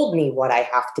told me what I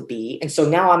have to be. And so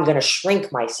now I'm going to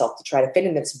shrink myself to try to fit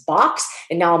in this box.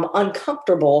 And now I'm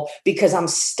uncomfortable because I'm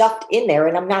stuffed in there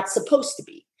and I'm not supposed to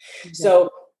be. Mm-hmm. So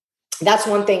that's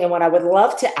one thing. And what I would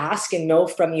love to ask and know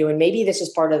from you, and maybe this is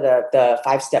part of the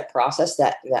 5-step process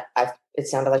that it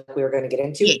sounded like we were going to get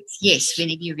into. Yes.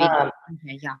 Whenever you read it.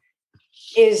 Yeah.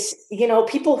 Is,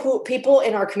 people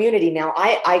in our community now,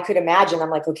 I could imagine, I'm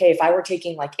like, okay, if I were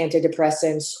taking like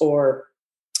antidepressants or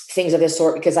things of this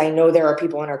sort, because I know there are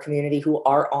people in our community who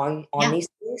are on these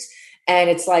things. And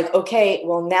it's like, okay,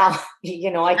 well now,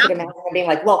 I could imagine them being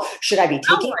like, well, should I be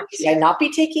taking these? Should I not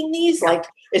be taking these? Like,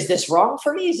 is this wrong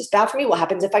for me? Is this bad for me? What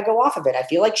happens if I go off of it? I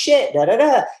feel like shit,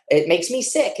 It makes me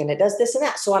sick and it does this and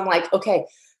that. So I'm like, okay,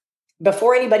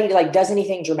 before anybody like does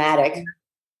anything dramatic,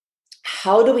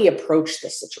 how do we approach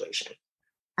this situation?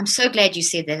 I'm so glad you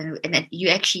said that, and that you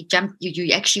actually jumped.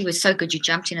 You actually were so good. You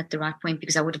jumped in at the right point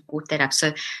because I would have brought that up.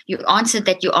 So you answered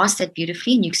that. You asked that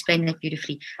beautifully, and you explained that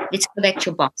beautifully. Let's go back to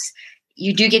your box.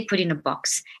 You do get put in a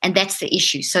box, and that's the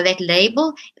issue. So that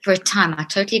label, for a time, I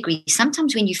totally agree.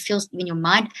 Sometimes when your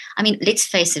mind, let's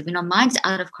face it, when our mind's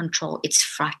out of control, it's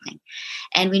frightening.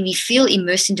 And when we feel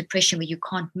immersed in depression where you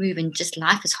can't move and just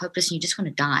life is hopeless and you just want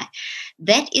to die,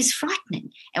 that is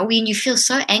frightening. And when you feel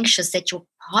so anxious that your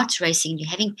heart's racing and you're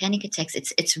having panic attacks,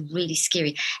 it's really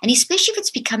scary. And especially if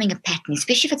it's becoming a pattern,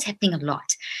 especially if it's happening a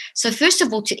lot. So first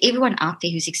of all, to everyone out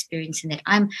there who's experiencing that,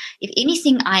 if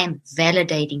anything, I am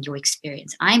validating your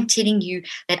experience. I am telling you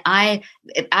that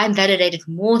I'm validated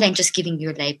more than just giving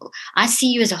you a label. I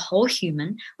see you as a whole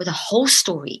human with a whole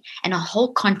story and a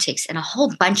whole context and a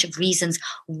whole bunch of reasons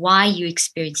why you're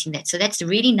experiencing that. So that's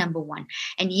really number one.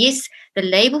 And yes, the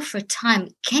label for a time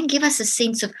can give us a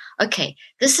sense of, okay,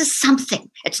 this is something.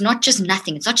 It's not just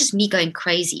nothing. It's not just me going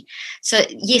crazy. So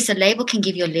yes, a label can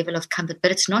give you a level of comfort,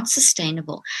 but it's not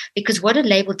sustainable, because what a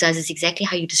label does is exactly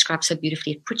how you describe so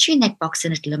beautifully. It puts you in that box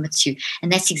and it limits you.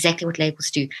 And that's exactly what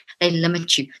labels do. They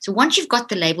limit you. So once you've got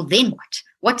the label, then what?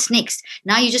 What's next?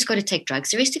 Now you just got to take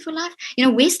drugs the rest of your life?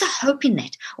 Where's the hope in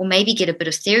that? Or maybe get a bit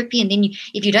of therapy. And then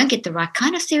if you don't get the right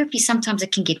kind of therapy, sometimes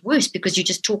it can get worse because you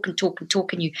just talk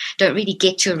and you don't really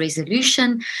get to a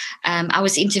resolution. I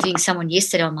was interviewing someone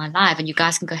yesterday on my live, and you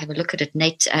guys can go have a look at it.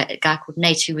 Nate, a guy called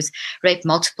Nate, who was raped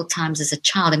multiple times as a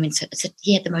child.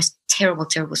 He had the most terrible,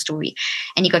 terrible story.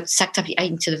 And he got sucked up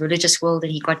into the religious world,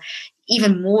 and he got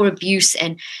even more abuse.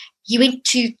 And he went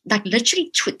to like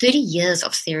literally 30 years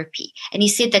of therapy. And he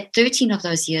said that 13 of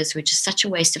those years were just such a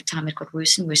waste of time. It got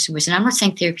worse and worse and worse. And I'm not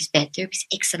saying therapy is bad. Therapy is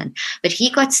excellent. But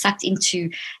he got sucked into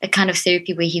a kind of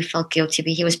therapy where he felt guilty,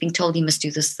 where he was being told he must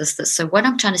do this, this, this. So what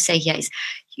I'm trying to say here is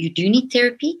you do need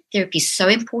therapy. Therapy is so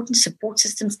important. Support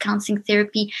systems, counseling,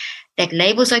 therapy. That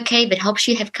label's okay, but helps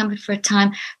you have comfort for a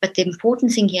time. But the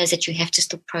important thing here is that you have to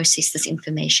still process this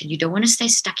information. You don't want to stay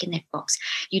stuck in that box.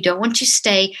 You don't want to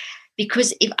stay...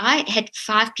 Because if I had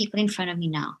 5 people in front of me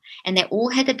now and they all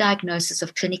had a diagnosis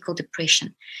of clinical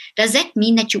depression, does that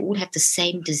mean that you all have the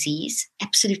same disease?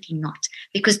 Absolutely not.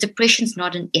 Because depression's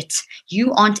not an it.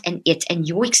 You aren't an it, and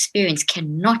your experience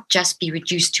cannot just be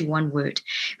reduced to one word.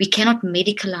 We cannot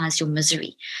medicalize your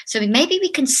misery. So maybe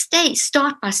we can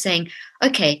start by saying,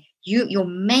 okay, your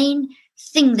main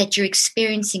thing that you're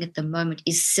experiencing at the moment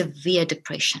is severe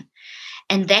depression.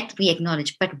 And that we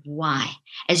acknowledge, but why?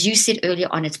 As you said earlier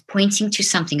on, it's pointing to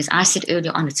something. As I said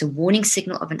earlier on, it's a warning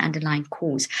signal of an underlying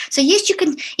cause. So yes, you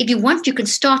can, if you want, you can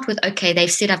start with, okay,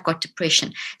 they've said I've got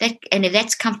depression. And if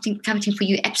that's comforting for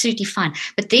you, absolutely fine.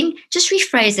 But then just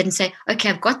rephrase it and say, okay,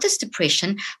 I've got this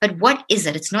depression, but what is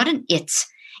it? It's not an it.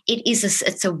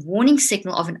 It's a warning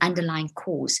signal of an underlying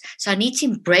cause. So I need to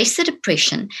embrace the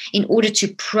depression in order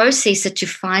to process it to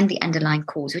find the underlying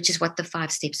cause, which is what the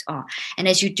 5 steps are. And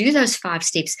as you do those 5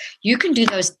 steps, you can do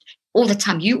those all the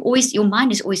time. Your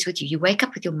mind is always with you. You wake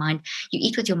up with your mind, you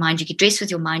eat with your mind, you get dressed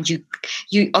with your mind,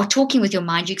 you are talking with your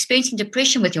mind, you're experiencing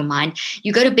depression with your mind,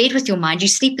 you go to bed with your mind, you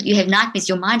sleep, you have nightmares,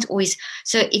 your mind's always.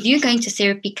 So if you're going to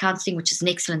therapy, counseling, which is an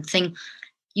excellent thing,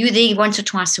 you're there once or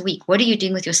twice a week. What are you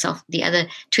doing with yourself the other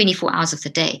 24 hours of the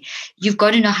day? You've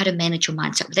got to know how to manage your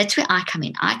mind. So that's where I come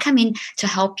in. I come in to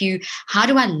help you. How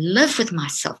do I live with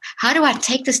myself? How do I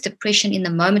take this depression in the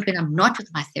moment when I'm not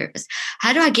with my therapist?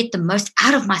 How do I get the most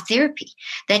out of my therapy?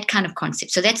 That kind of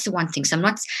concept. So that's the one thing. So I'm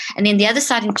not, and then the other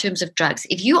side in terms of drugs,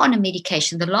 if you're on a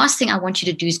medication, the last thing I want you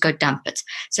to do is go dump it.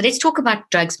 So let's talk about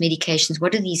drugs, medications.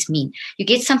 What do these mean? You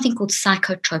get something called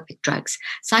psychotropic drugs.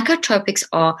 Psychotropics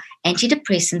are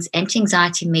antidepressants,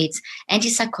 anti-anxiety meds,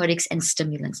 antipsychotics, and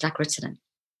stimulants like Ritalin.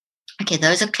 Okay,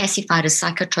 those are classified as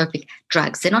psychotropic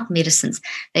drugs. They're not medicines.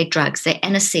 They're drugs. They're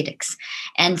anesthetics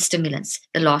and stimulants,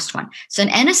 the last one. So an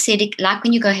anesthetic, like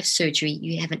when you go have surgery,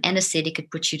 you have an anesthetic,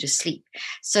 it puts you to sleep.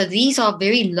 So these are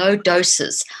very low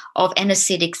doses of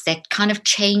anesthetics that kind of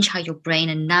change how your brain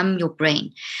and numb your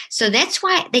brain. So that's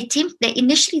why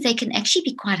initially they can actually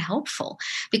be quite helpful,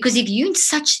 because if you're in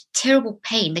such terrible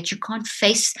pain that you can't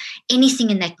face anything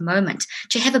in that moment,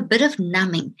 to have a bit of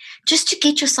numbing just to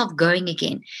get yourself going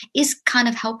again is kind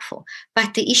of helpful.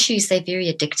 But the issue is they're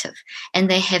very addictive and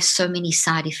they have so many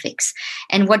side effects.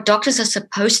 And what doctors are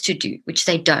supposed to do, which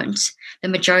they don't, the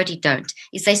majority don't,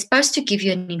 is they're supposed to give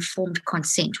you an informed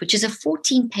consent, which is a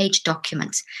 14-page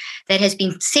document that has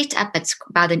been set up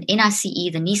by the NICE,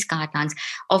 the NICE guidelines,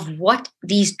 of what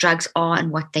these drugs are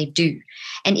and what they do.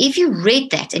 And if you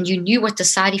read that and you knew what the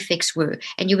side effects were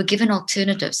and you were given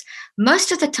alternatives,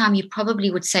 most of the time you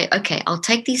probably would say, okay, I'll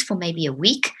take these for maybe a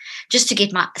week just to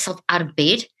get myself out of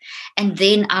bed, and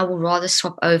then I will rather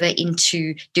swap over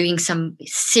into doing some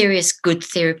serious good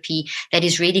therapy that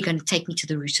is really going to take me to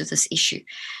the root of this issue.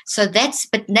 So that's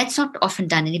not often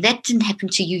done. And if that didn't happen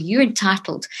to you, you're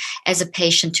entitled as a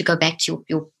patient to go back to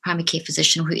your primary care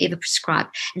physician or whoever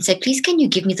prescribed and say, please, can you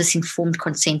give me this informed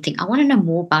consent thing? I want to know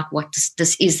more about what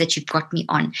this is that you've got me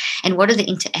on, and what are the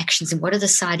interactions and what are the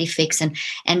side effects, and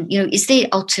is there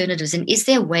alternatives, and is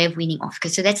there a way of weaning off?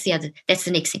 Because so that's the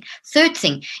next thing. Third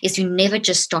thing is you never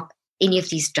just stop any of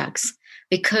these drugs,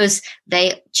 because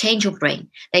they change your brain.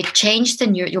 They change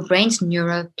your brain's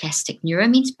neuroplastic. Neuro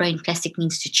means brain, plastic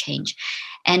means to change.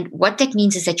 And what that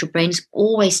means is that your brain is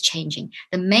always changing.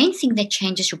 The main thing that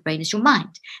changes your brain is your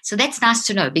mind. So that's nice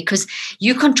to know, because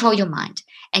you control your mind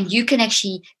and you can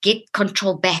actually get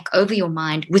control back over your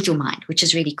mind with your mind, which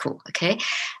is really cool, okay?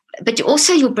 But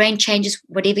also your brain changes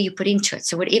whatever you put into it.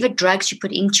 So whatever drugs you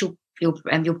put into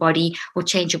your body will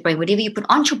change your brain. Whatever you put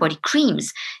onto your body,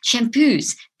 creams,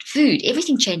 shampoos, food,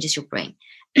 everything changes your brain.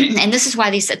 And this is why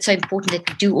it's so important that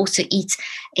we do also eat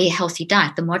a healthy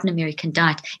diet. The modern American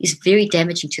diet is very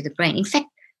damaging to the brain. In fact,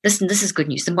 this is good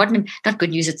news. Not good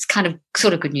news, it's kind of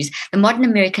sort of good news. The modern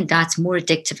American diet's more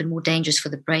addictive and more dangerous for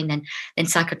the brain than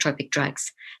psychotropic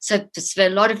drugs. So a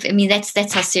lot of,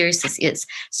 that's how serious this is.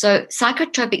 So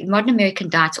modern American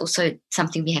diet's also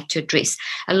something we have to address.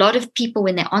 A lot of people,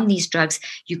 when they're on these drugs,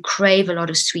 you crave a lot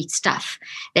of sweet stuff.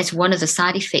 That's one of the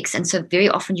side effects. And so very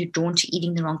often you're drawn to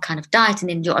eating the wrong kind of diet,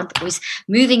 and then you aren't always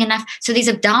moving enough. So there's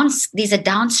a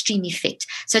downstream effect.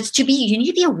 So you need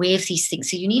to be aware of these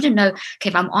things. So you need to know, okay,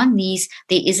 if I'm on these,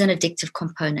 there is an addictive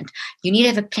component. You need to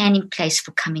have a plan in place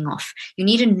for coming off. You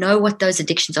need to know what those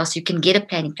addictions are so you can get a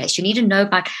plan in place. You need to know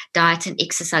about diet and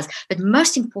exercise. But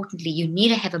most importantly, you need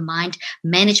to have a mind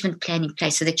management plan in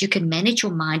place so that you can manage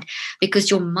your mind,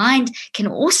 because your mind can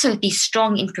also be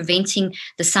strong in preventing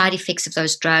the side effects of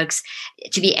those drugs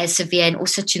to be as severe, and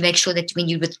also to make sure that when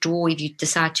you withdraw, if you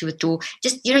decide to withdraw,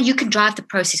 just, you can drive the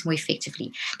process more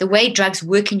effectively. The way drugs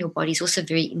work in your body is also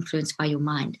very influenced by your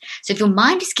mind. So if your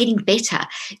mind is getting better,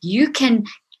 you can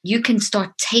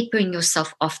start tapering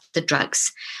yourself off the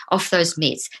drugs, off those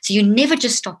meds. So you never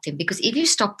just stop them, because if you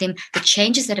stop them, the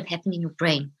changes that have happened in your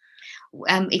brain,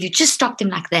 if you just stop them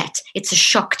like that, it's a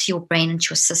shock to your brain and to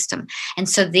your system. And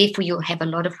so therefore you'll have a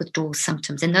lot of withdrawal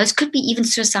symptoms. And those could be even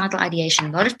suicidal ideation.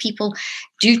 A lot of people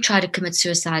do try to commit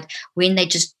suicide when they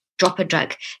just drop a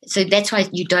drug. So that's why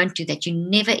you don't do that. You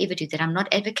never, ever do that. I'm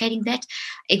not advocating that.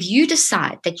 If you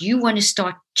decide that you want to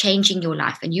start changing your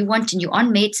life and you're on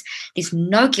meds, there's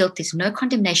no guilt, there's no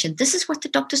condemnation. This is what the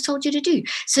doctors told you to do.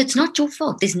 So it's not your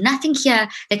fault. There's nothing here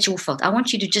that's your fault. I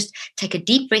want you to just take a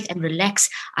deep breath and relax.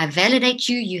 I validate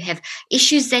you. You have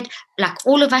issues that, like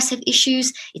all of us have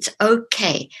issues. It's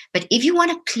okay. But if you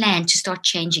want to plan to start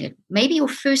changing it, maybe your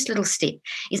first little step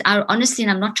is, honestly,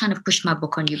 and I'm not trying to push my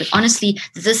book on you, but honestly,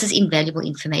 this is invaluable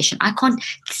information. I can't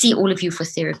see all of you for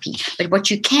therapy, but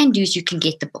what you can do is you can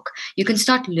get the book. You can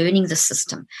start learning the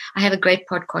system. I have a great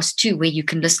podcast too, where you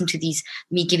can listen to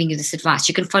me giving you this advice.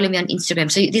 You can follow me on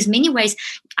Instagram. So there's many ways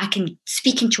I can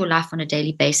speak into your life on a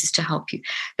daily basis to help you.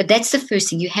 But that's the first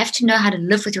thing. You have to know how to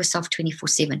live with yourself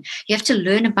 24/7. You have to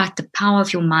learn about the power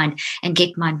of your mind and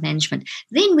get mind management.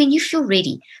 Then when you feel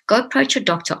ready, go approach your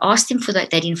doctor, ask them for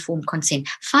that informed consent.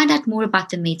 Find out more about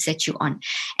the meds that you're on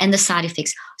and the side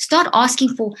effects. Start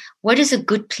asking for what is a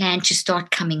good plan to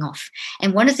start coming off.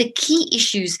 And one of the key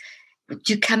issues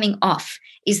to coming off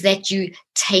is that you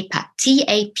taper,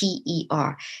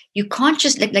 TAPER. You can't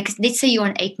just, like let's say you're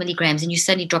on 8 milligrams and you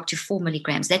suddenly drop to 4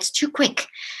 milligrams. That's too quick.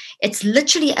 It's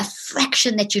literally a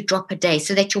fraction that you drop a day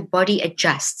so that your body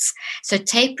adjusts. So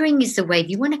tapering is the way. If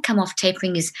you want to come off,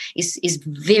 tapering is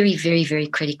very, very, very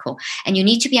critical. And you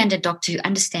need to be under a doctor who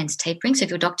understands tapering. So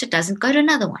if your doctor doesn't, go to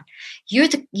another one. You're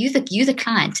the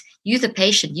client. You're the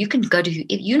patient. You can go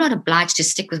to, you're not obliged to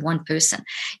stick with one person.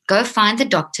 Go find the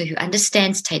doctor who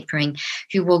understands tapering,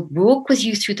 who will walk with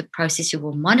you through the process, who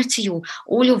will monitor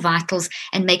all your vitals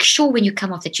and make sure when you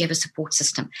come off that you have a support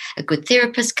system, a good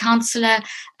therapist, counselor,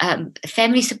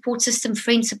 family support system,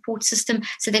 friend support system,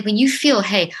 so that when you feel,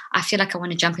 hey, I feel like I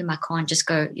want to jump in my car and just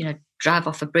go, drive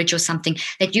off a bridge or something,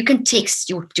 that you can text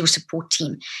your support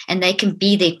team and they can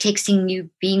be there texting you,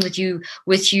 being with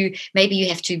you. Maybe you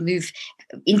have to move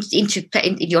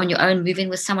if you're on your own, move in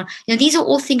with someone. These are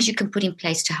all things you can put in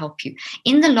place to help you.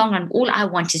 In the long run, all I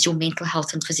want is your mental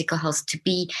health and physical health to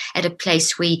be at a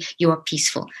place where you are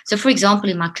peaceful. So for example,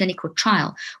 in my clinical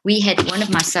trial, we had one of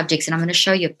my subjects, and I'm going to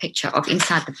show you a picture of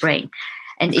inside the brain.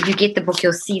 And if you get the book,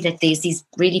 you'll see that there's these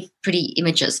really pretty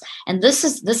images. And this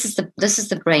is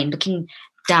the brain looking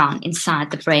down inside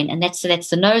the brain, and that's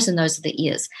the nose, and those are the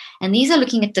ears. And these are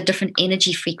looking at the different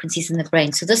energy frequencies in the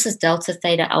brain. So this is delta,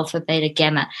 theta, alpha, beta,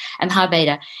 gamma, and high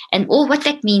beta. And all what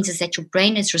that means is that your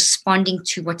brain is responding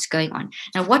to what's going on.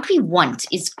 Now, what we want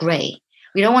is gray.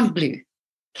 We don't want blue.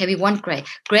 Okay, we want gray.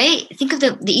 Gray, think of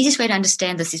the easiest way to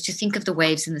understand this is to think of the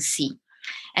waves in the sea.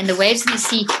 And the waves in the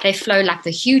sea, they flow like the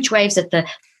huge waves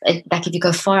like if you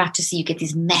go far out to sea, you get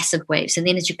these massive waves. And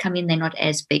then as you come in, they're not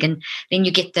as big. And then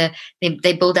you get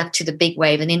they build up to the big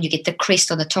wave. And then you get the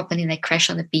crest on the top, and then they crash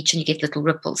on the beach and you get little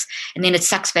ripples. And then it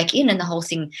sucks back in, and the whole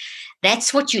thing.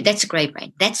 That's a gray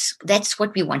brain. That's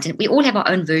what we want. And we all have our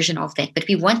own version of that, but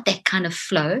we want that kind of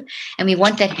flow, and we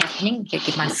want that happening.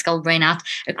 Get my skull brain out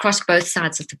across both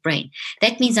sides of the brain.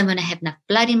 That means I'm going to have enough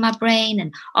blood in my brain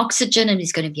and oxygen, and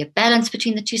there's going to be a balance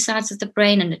between the two sides of the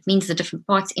brain. And it means the different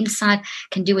parts inside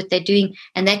can do what they're doing.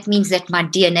 And that means that my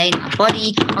DNA and my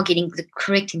body are getting the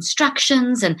correct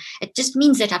instructions. And it just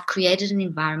means that I've created an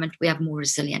environment where I'm more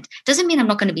resilient. Doesn't mean I'm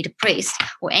not going to be depressed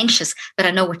or anxious, but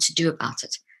I know what to do about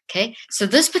it. Okay, so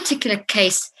this particular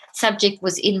case subject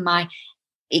was in my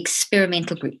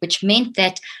experimental group, which meant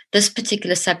that this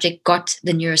particular subject got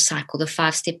the neurocycle, the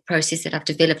 5-step process that I've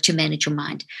developed to manage your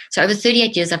mind. So over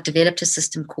 38 years, I've developed a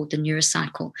system called the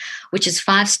neurocycle, which is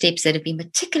 5 steps that have been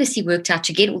meticulously worked out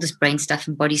to get all this brain stuff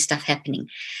and body stuff happening.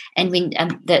 And when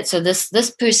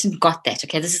this person got that.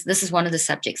 Okay, this is one of the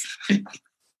subjects.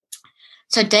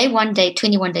 So day 1, day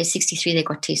 21, day 63, they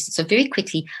got tested. So very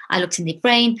quickly, I looked in their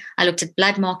brain. I looked at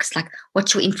blood markers like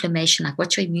what's your inflammation like,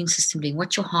 what's your immune system doing,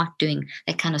 what's your heart doing,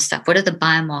 that kind of stuff. What are the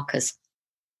biomarkers?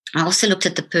 I also looked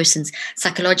at the person's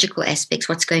psychological aspects,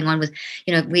 what's going on with,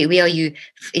 where are you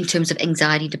in terms of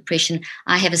anxiety, depression.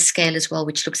 I have a scale as well,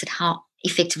 which looks at how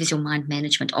effective is your mind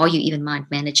management. Are you even mind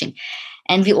managing?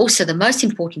 And we also, the most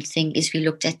important thing is we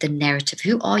looked at the narrative.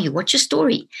 Who are you? What's your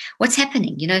story? What's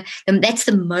happening? That's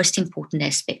the most important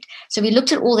aspect. So we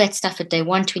looked at all that stuff at day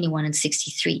 1, 21, and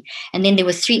 63. And then there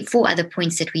were 4 other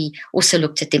points that we also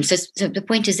looked at them. So the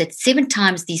point is that 7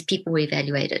 times these people were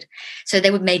evaluated. So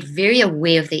they were made very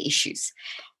aware of their issues.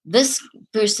 This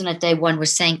person at day 1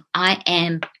 was saying, I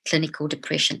am clinical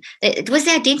depression. It was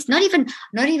their identity,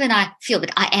 not even I feel,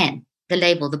 but I am. The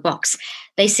label, the box.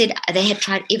 They said they had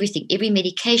tried everything, every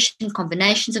medication,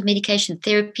 combinations of medication,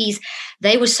 therapies.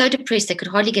 They were so depressed they could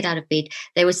hardly get out of bed.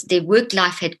 Their work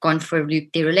life had gone for a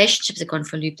loop. Their relationships had gone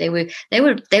for a loop. They were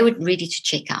ready to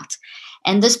check out.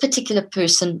 And this particular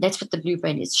person, that's what the blue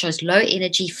brain is. It shows low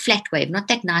energy, flat wave, not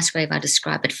that nice wave I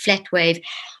described, but flat wave.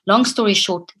 Long story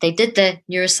short, they did the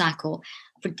neurocycle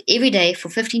every day for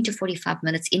 15 to 45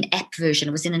 minutes in app version.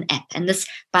 It was in an app. And this,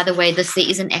 by the way, there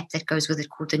is an app that goes with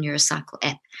it called the Neurocycle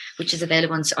app, which is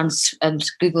available on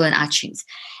Google and iTunes.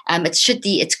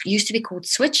 It used to be called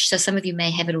Switch, so some of you may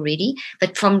have it already.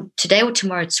 But from today or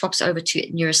tomorrow, it swaps over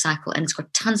to Neurocycle, and it's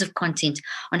got tons of content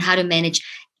on how to manage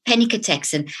panic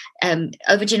attacks and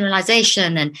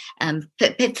overgeneralization and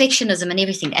perfectionism and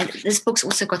everything. And this book's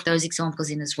also got those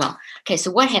examples in as well. Okay, so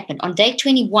what happened? On day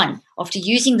 21, after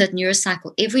using the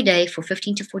neurocycle every day for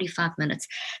 15 to 45 minutes,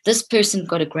 this person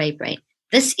got a gray brain.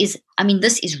 This is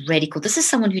radical. This is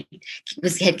someone who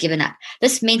had given up.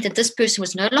 This meant that this person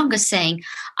was no longer saying,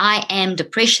 I am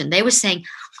depression. They were saying,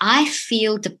 I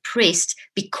feel depressed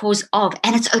because of,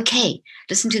 and it's okay.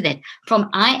 Listen to that. From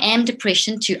I am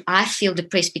depression to I feel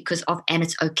depressed because of, and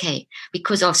it's okay.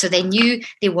 Because of. So they knew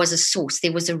there was a source.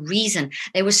 There was a reason.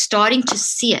 They were starting to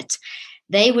see it.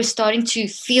 They were starting to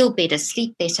feel better,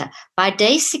 sleep better. By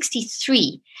day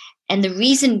 63, and the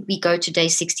reason we go to day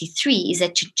 63 is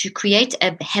that to create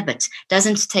a habit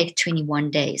doesn't take 21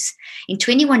 days. In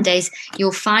 21 days,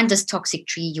 you'll find this toxic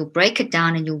tree, you'll break it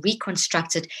down, and you'll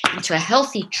reconstruct it into a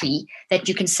healthy tree that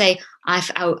you can say,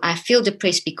 I feel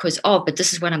depressed because of, but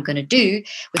this is what I'm going to do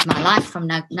with my life from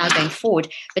now going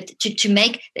forward. But to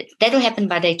make, that'll happen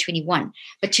by day 21.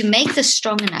 But to make this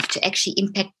strong enough to actually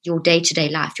impact your day-to-day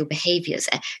life, your behaviors,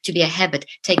 to be a habit,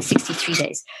 takes 63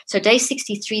 days. So day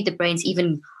 63, the brain's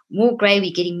even more gray,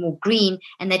 we're getting more green,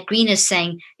 and that green is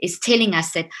telling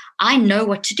us that I know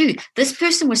what to do. This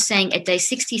person was saying at day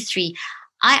 63,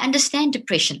 I understand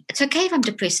depression. It's okay if I'm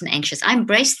depressed and anxious. I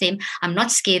embrace them. I'm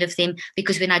not scared of them,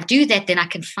 because when I do that, then I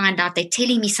can find out they're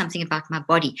telling me something about my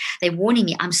body. They're warning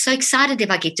me. I'm so excited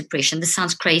if I get depression. This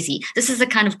sounds crazy. This is the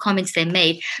kind of comments they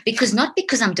made, not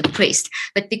because I'm depressed,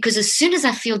 but because as soon as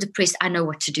I feel depressed, I know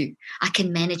what to do. I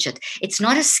can manage it. It's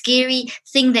not a scary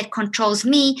thing that controls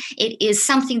me. It is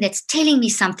something that's telling me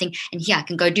something. And here I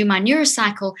can go do my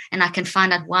neurocycle and I can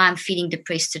find out why I'm feeling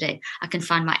depressed today. I can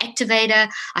find my activator.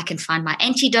 I can find my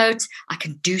antidote. I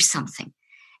can do something.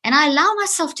 And I allow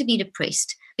myself to be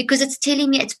depressed because it's telling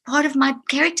me it's part of my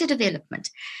character development.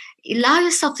 Allow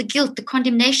yourself the guilt, the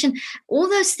condemnation, all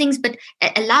those things, but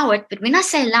allow it. But when I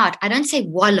say allow it, I don't say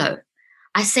wallow.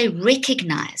 I say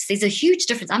recognize. There's a huge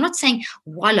difference. I'm not saying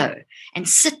wallow and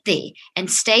sit there and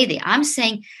stay there. I'm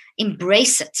saying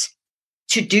embrace it.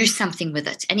 To do something with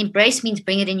it. And embrace means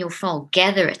bring it in your fold,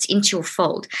 gather it into your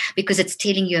fold, because it's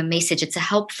telling you a message. It's a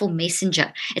helpful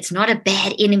messenger. It's not a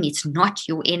bad enemy. It's not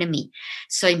your enemy.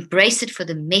 So embrace it for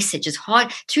the message. It's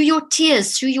hard. Through your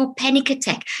tears, through your panic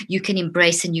attack, you can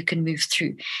embrace and you can move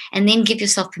through. And then give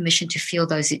yourself permission to feel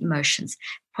those emotions.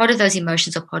 Part of those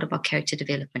emotions are part of our character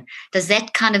development. Does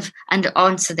that kind of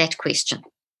answer that question?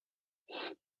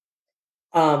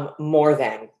 More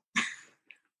than.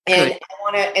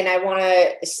 And I want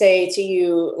to say to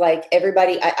you, like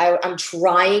everybody, I'm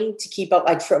trying to keep up.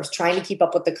 I was trying to keep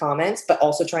up with the comments, but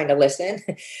also trying to listen.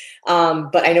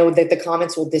 But I know that the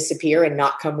comments will disappear and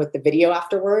not come with the video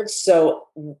afterwards. So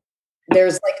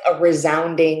there's like a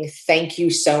resounding thank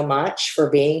you so much for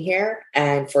being here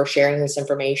and for sharing this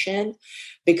information,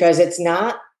 because it's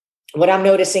not. What I'm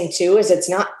noticing too is it's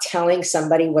not telling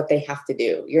somebody what they have to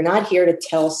do. You're not here to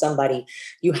tell somebody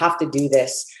you have to do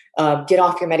this. Get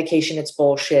off your medication. It's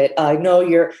bullshit.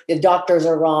 No, the doctors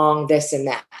are wrong, this and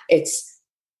that.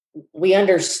 We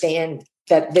understand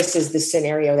that this is the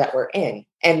scenario that we're in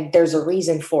and there's a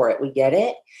reason for it. We get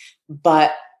it.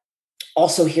 But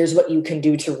also here's what you can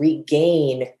do to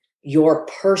regain your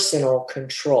personal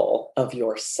control of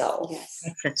yourself.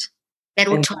 Yes. That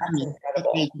And autonomy, that's that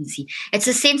incredible. agency. It's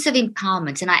a sense of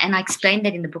empowerment. And I explained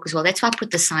that in the book as well. That's why I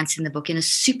put the science in the book in a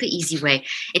super easy way.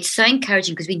 It's so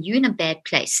encouraging because when you're in a bad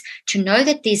place, to know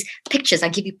that there's pictures, I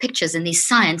give you pictures and there's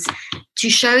science to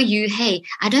show you, hey,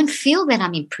 I don't feel that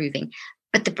I'm improving.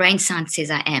 But the brain science says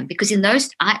I am. Because in those,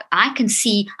 I can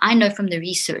see, I know from the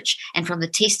research and from the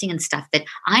testing and stuff that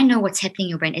I know what's happening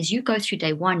in your brain as you go through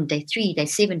day 1, day 3, day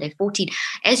 7, day 14.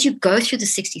 As you go through the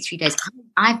 63 days,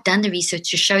 I've done the research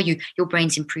to show you your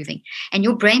brain's improving. And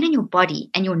your brain and your body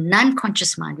and your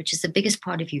non-conscious mind, which is the biggest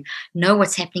part of you, know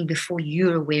what's happening before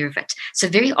you're aware of it. So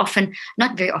very often,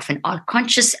 not very often, our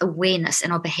conscious awareness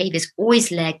and our behaviors always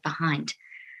lag behind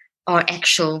our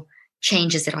actual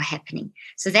changes that are happening.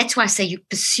 So that's why I say you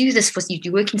pursue this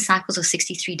you work in cycles of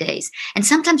 63 days. And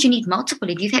sometimes you need multiple.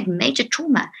 If you've had major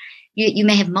trauma, you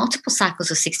may have multiple cycles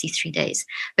of 63 days.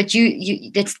 But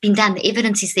that's been done. The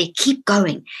evidence is there. Keep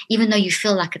going, even though you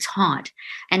feel like it's hard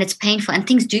and it's painful. And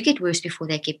things do get worse before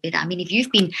they get better. I mean, if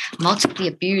you've been multiply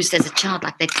abused as a child,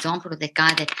 like that example of that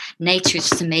guy, that Nate, who's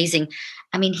just amazing.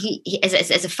 I mean, he as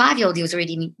a 5-year-old, he was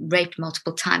already raped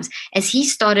multiple times. As he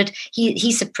started,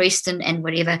 he suppressed and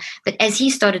whatever. But as he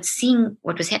started seeing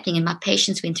what was happening, and my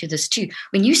patients went through this too,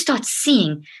 when you start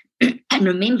seeing and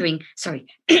remembering, sorry,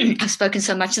 I've spoken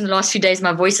so much in the last few days,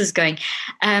 my voice is going.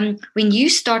 When you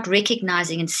start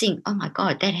recognizing and seeing, oh my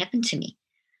God, that happened to me.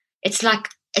 It's like,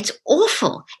 it's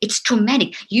awful. It's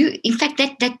traumatic. In fact,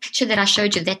 that picture that I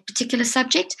showed you, that particular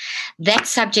subject, that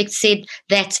subject said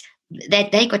that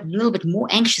they got a little bit more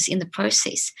anxious in the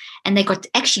process and they got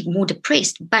actually more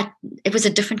depressed, but it was a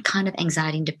different kind of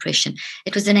anxiety and depression.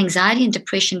 It was an anxiety and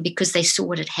depression because they saw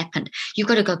what had happened. You've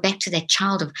got to go back to that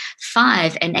child of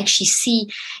 5 and actually see,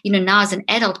 now as an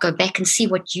adult, go back and see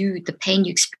the pain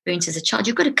you experienced as a child.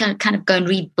 You've got to kind of go and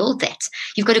rebuild that.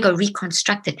 You've got to go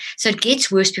reconstruct it. So it gets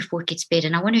worse before it gets better.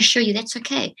 And I want to show you that's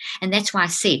okay. And that's why I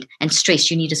said, and stress,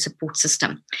 you need a support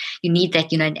system. You need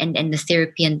that, and the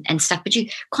therapy and stuff, but you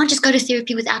can't just go to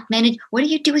therapy without manage. What do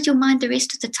you do with your mind the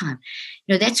rest of the time?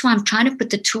 That's why I'm trying to put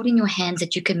the tool in your hands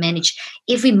that you can manage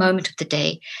every moment of the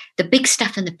day, the big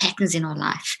stuff and the patterns in our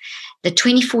life, the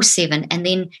 24/7, and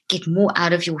then get more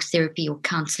out of your therapy or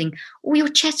counseling or your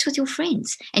chats with your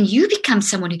friends. And you become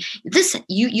someone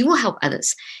you will help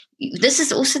others. This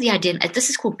is also the idea.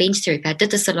 This is called bench therapy. I did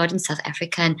this a lot in South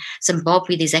Africa and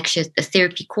Zimbabwe. There's actually a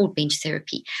therapy called bench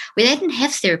therapy where they didn't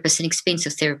have therapists and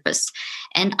expensive therapists.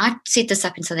 And I set this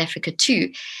up in South Africa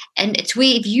too. And it's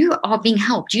where if you are being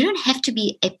helped, you don't have to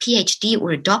be a PhD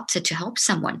or a doctor to help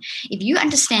someone. If you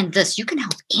understand this, you can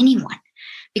help anyone.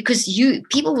 Because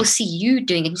people will see you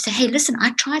doing it and you say, hey, listen,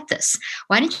 I tried this.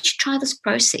 Why don't you try this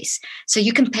process? So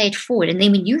you can pay it forward. And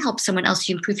then when you help someone else,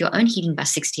 you improve your own healing by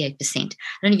 68%. I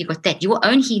don't know if you got that. Your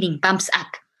own healing bumps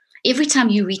up. Every time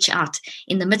you reach out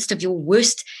in the midst of your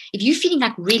worst, if you're feeling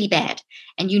like really bad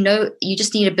and you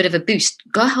just need a bit of a boost,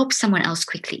 go help someone else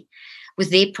quickly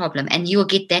with their problem and you'll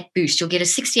get that boost. You'll get a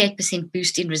 68%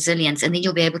 boost in resilience and then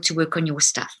you'll be able to work on your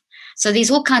stuff. So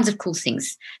there's all kinds of cool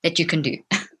things that you can do.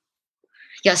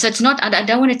 Yeah, so it's not, I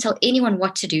don't want to tell anyone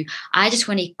what to do. I just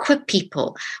want to equip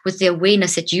people with the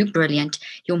awareness that you're brilliant.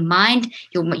 Your mind,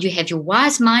 you have your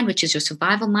wise mind, which is your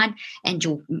survival mind, and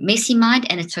your messy mind,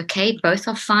 and it's okay. Both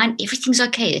are fine. Everything's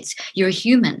okay. You're a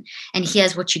human, and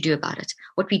here's what you do about it.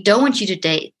 What we don't want you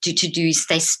to do is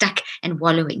stay stuck and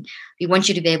wallowing. We want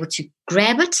you to be able to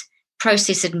grab it,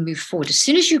 process it, and move forward. As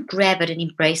soon as you grab it and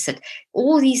embrace it,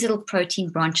 all these little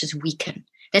protein branches weaken.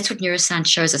 That's what neuroscience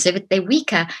shows us. If they're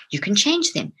weaker, you can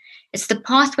change them. It's the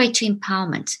pathway to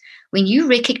empowerment. When you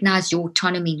recognize your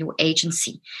autonomy, your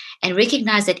agency, and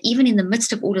recognize that even in the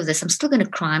midst of all of this, I'm still going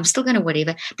to cry, I'm still going to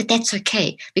whatever, but that's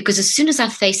okay. Because as soon as I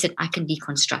face it, I can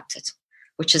deconstruct it,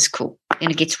 which is cool.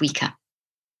 And it gets weaker.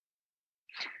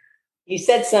 You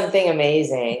said something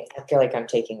amazing. I feel like I'm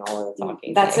taking all of the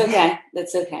talking. That's okay.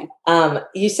 That's okay.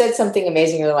 You said something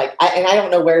amazing. You're like, and I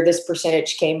don't know where this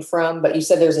percentage came from, but you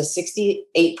said there's a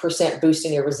 68% boost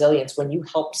in your resilience when you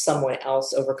help someone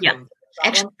else overcome. Yeah,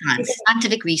 actual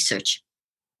scientific research.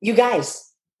 You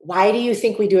guys, why do you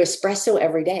think we do espresso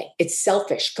every day? It's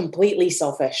selfish, completely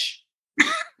selfish.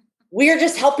 We're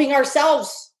just helping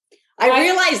ourselves. I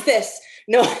realize this.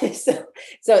 No, so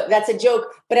that's a joke.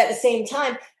 But at the same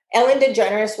time, Ellen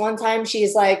DeGeneres, one time,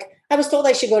 she's like, I was told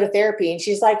I should go to therapy. And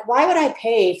she's like, why would I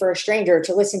pay for a stranger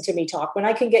to listen to me talk when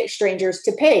I can get strangers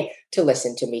to pay to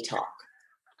listen to me talk?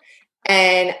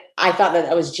 And I thought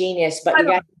that was genius. But you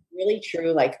guys, it's really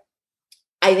true. Like,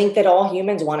 I think that all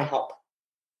humans want to help.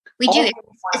 We do.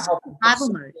 It's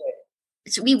survival mode.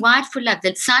 we wired for love.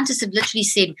 The scientists have literally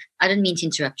said, I didn't mean to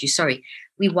interrupt you, sorry.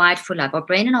 We wired for love. Our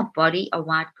brain and our body are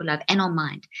wired for love, and our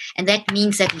mind. And that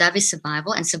means that love is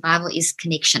survival and survival is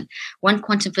connection. One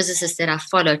quantum physicist that I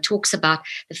follow talks about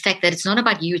the fact that it's not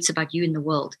about you, it's about you in the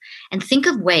world. And think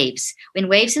of waves. When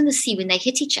waves in the sea, when they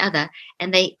hit each other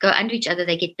and they go under each other,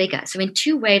 they get bigger. So when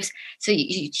two waves,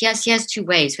 here's two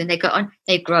waves. When they go on,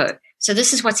 they grow. So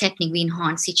this is what's happening. We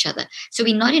enhance each other. So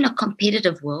we're not in a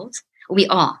competitive world. We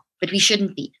are, but we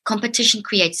shouldn't be. Competition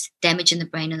creates damage in the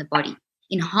brain and the body.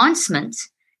 Enhancement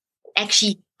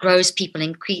actually grows people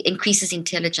and increases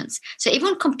intelligence. So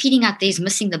everyone competing out there is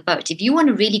missing the boat. If you want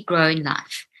to really grow in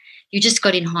life, you just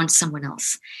got to enhance someone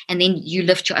else. And then you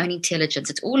lift your own intelligence.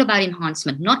 It's all about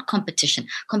enhancement, not competition.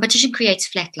 Competition creates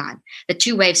flatline. The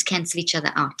two waves cancel each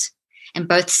other out and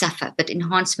both suffer. But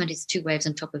enhancement is two waves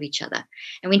on top of each other.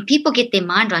 And when people get their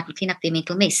mind right and clean up their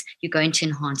mental mess, you go into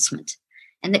enhancement.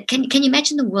 And can you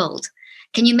imagine the world?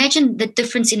 Can you imagine the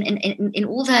difference in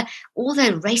all the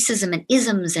racism and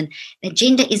isms and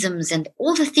gender isms and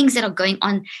all the things that are going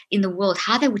on in the world,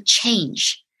 how they would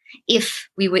change if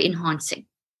we were enhancing?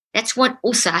 That's what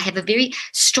also, I have a very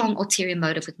strong ulterior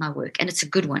motive with my work, and it's a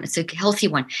good one. It's a healthy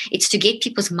one. It's to get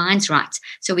people's minds right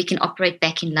so we can operate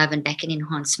back in love and back in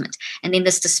enhancement. And then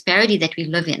this disparity that we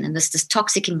live in and this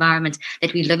toxic environment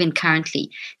that we live in currently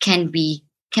can be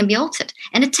altered.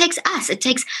 And it takes us. It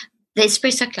takes the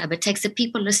Espresso Club, it takes the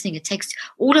people listening, it takes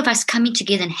all of us coming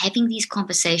together and having these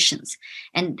conversations.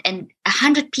 And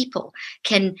 100 people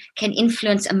can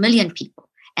influence 1 million people.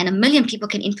 And 1 million people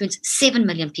can influence 7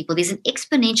 million people. There's an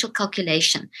exponential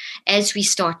calculation. As we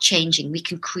start changing, we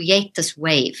can create this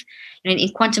wave. In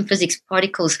quantum physics,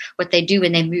 particles, what they do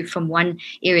when they move from one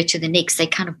area to the next, they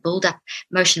kind of build up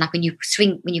motion, like when you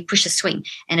push a swing,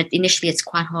 and initially it's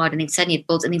quite hard, and then suddenly it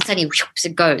builds, and then suddenly whoops,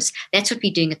 it goes. That's what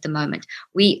we're doing at the moment.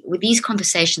 With these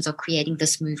conversations are creating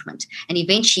this movement, and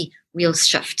eventually we'll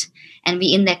shift. And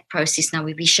we're in that process now.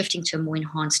 We'll be shifting to a more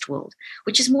enhanced world,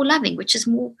 which is more loving, which is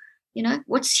more,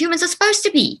 what humans are supposed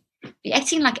to be. We're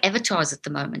acting like avatars at the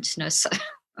moment, so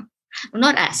well,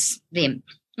 not us, them.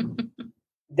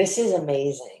 This is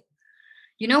amazing.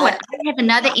 You know what? I have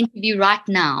another interview right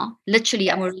now.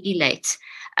 Literally, I'm already late.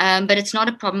 But it's not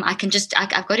a problem. I've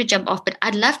got to jump off, but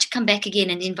I'd love to come back again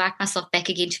and invite myself back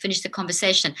again to finish the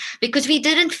conversation, because we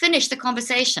didn't finish the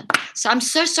conversation. So I'm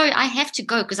so sorry. I have to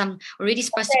go because I'm already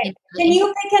supposed to be. Can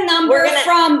you pick a number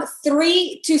from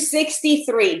 3 to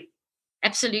 63?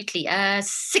 Absolutely.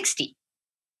 60.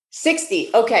 60.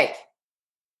 Okay.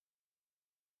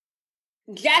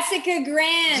 Jessica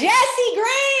Grant. Jessie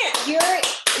Grant.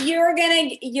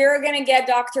 You're gonna get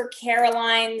Dr.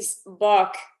 Caroline's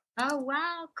book. Oh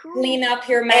wow, cool. Clean up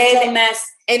your mental mess.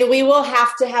 And we will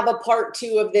have to have a part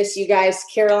 2 of this, you guys.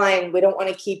 Caroline, we don't want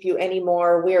to keep you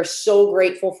anymore. We are so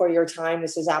grateful for your time.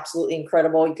 This is absolutely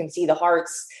incredible. You can see the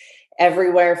hearts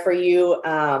everywhere for you.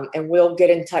 And we'll get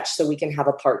in touch so we can have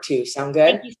a part 2. Sound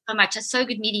good? Thank you so much. It's so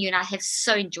good meeting you, and I have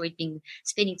so enjoyed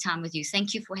spending time with you.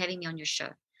 Thank you for having me on your show.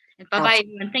 And bye-bye,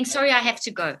 everyone. Thanks. Sorry I have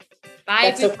to go. Bye,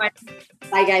 everyone.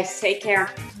 Bye, guys. Take care.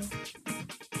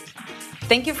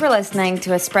 Thank you for listening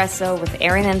to Espresso with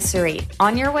Erin and Sarit.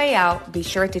 On your way out, be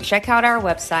sure to check out our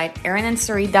website,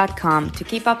 erinandsarit.com, to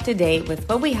keep up to date with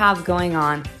what we have going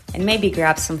on and maybe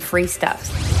grab some free stuff.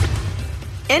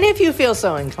 And if you feel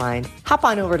so inclined, hop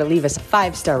on over to leave us a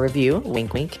 5-star review,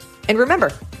 wink, wink. And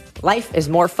remember, life is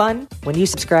more fun when you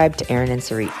subscribe to Erin and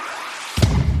Sarit.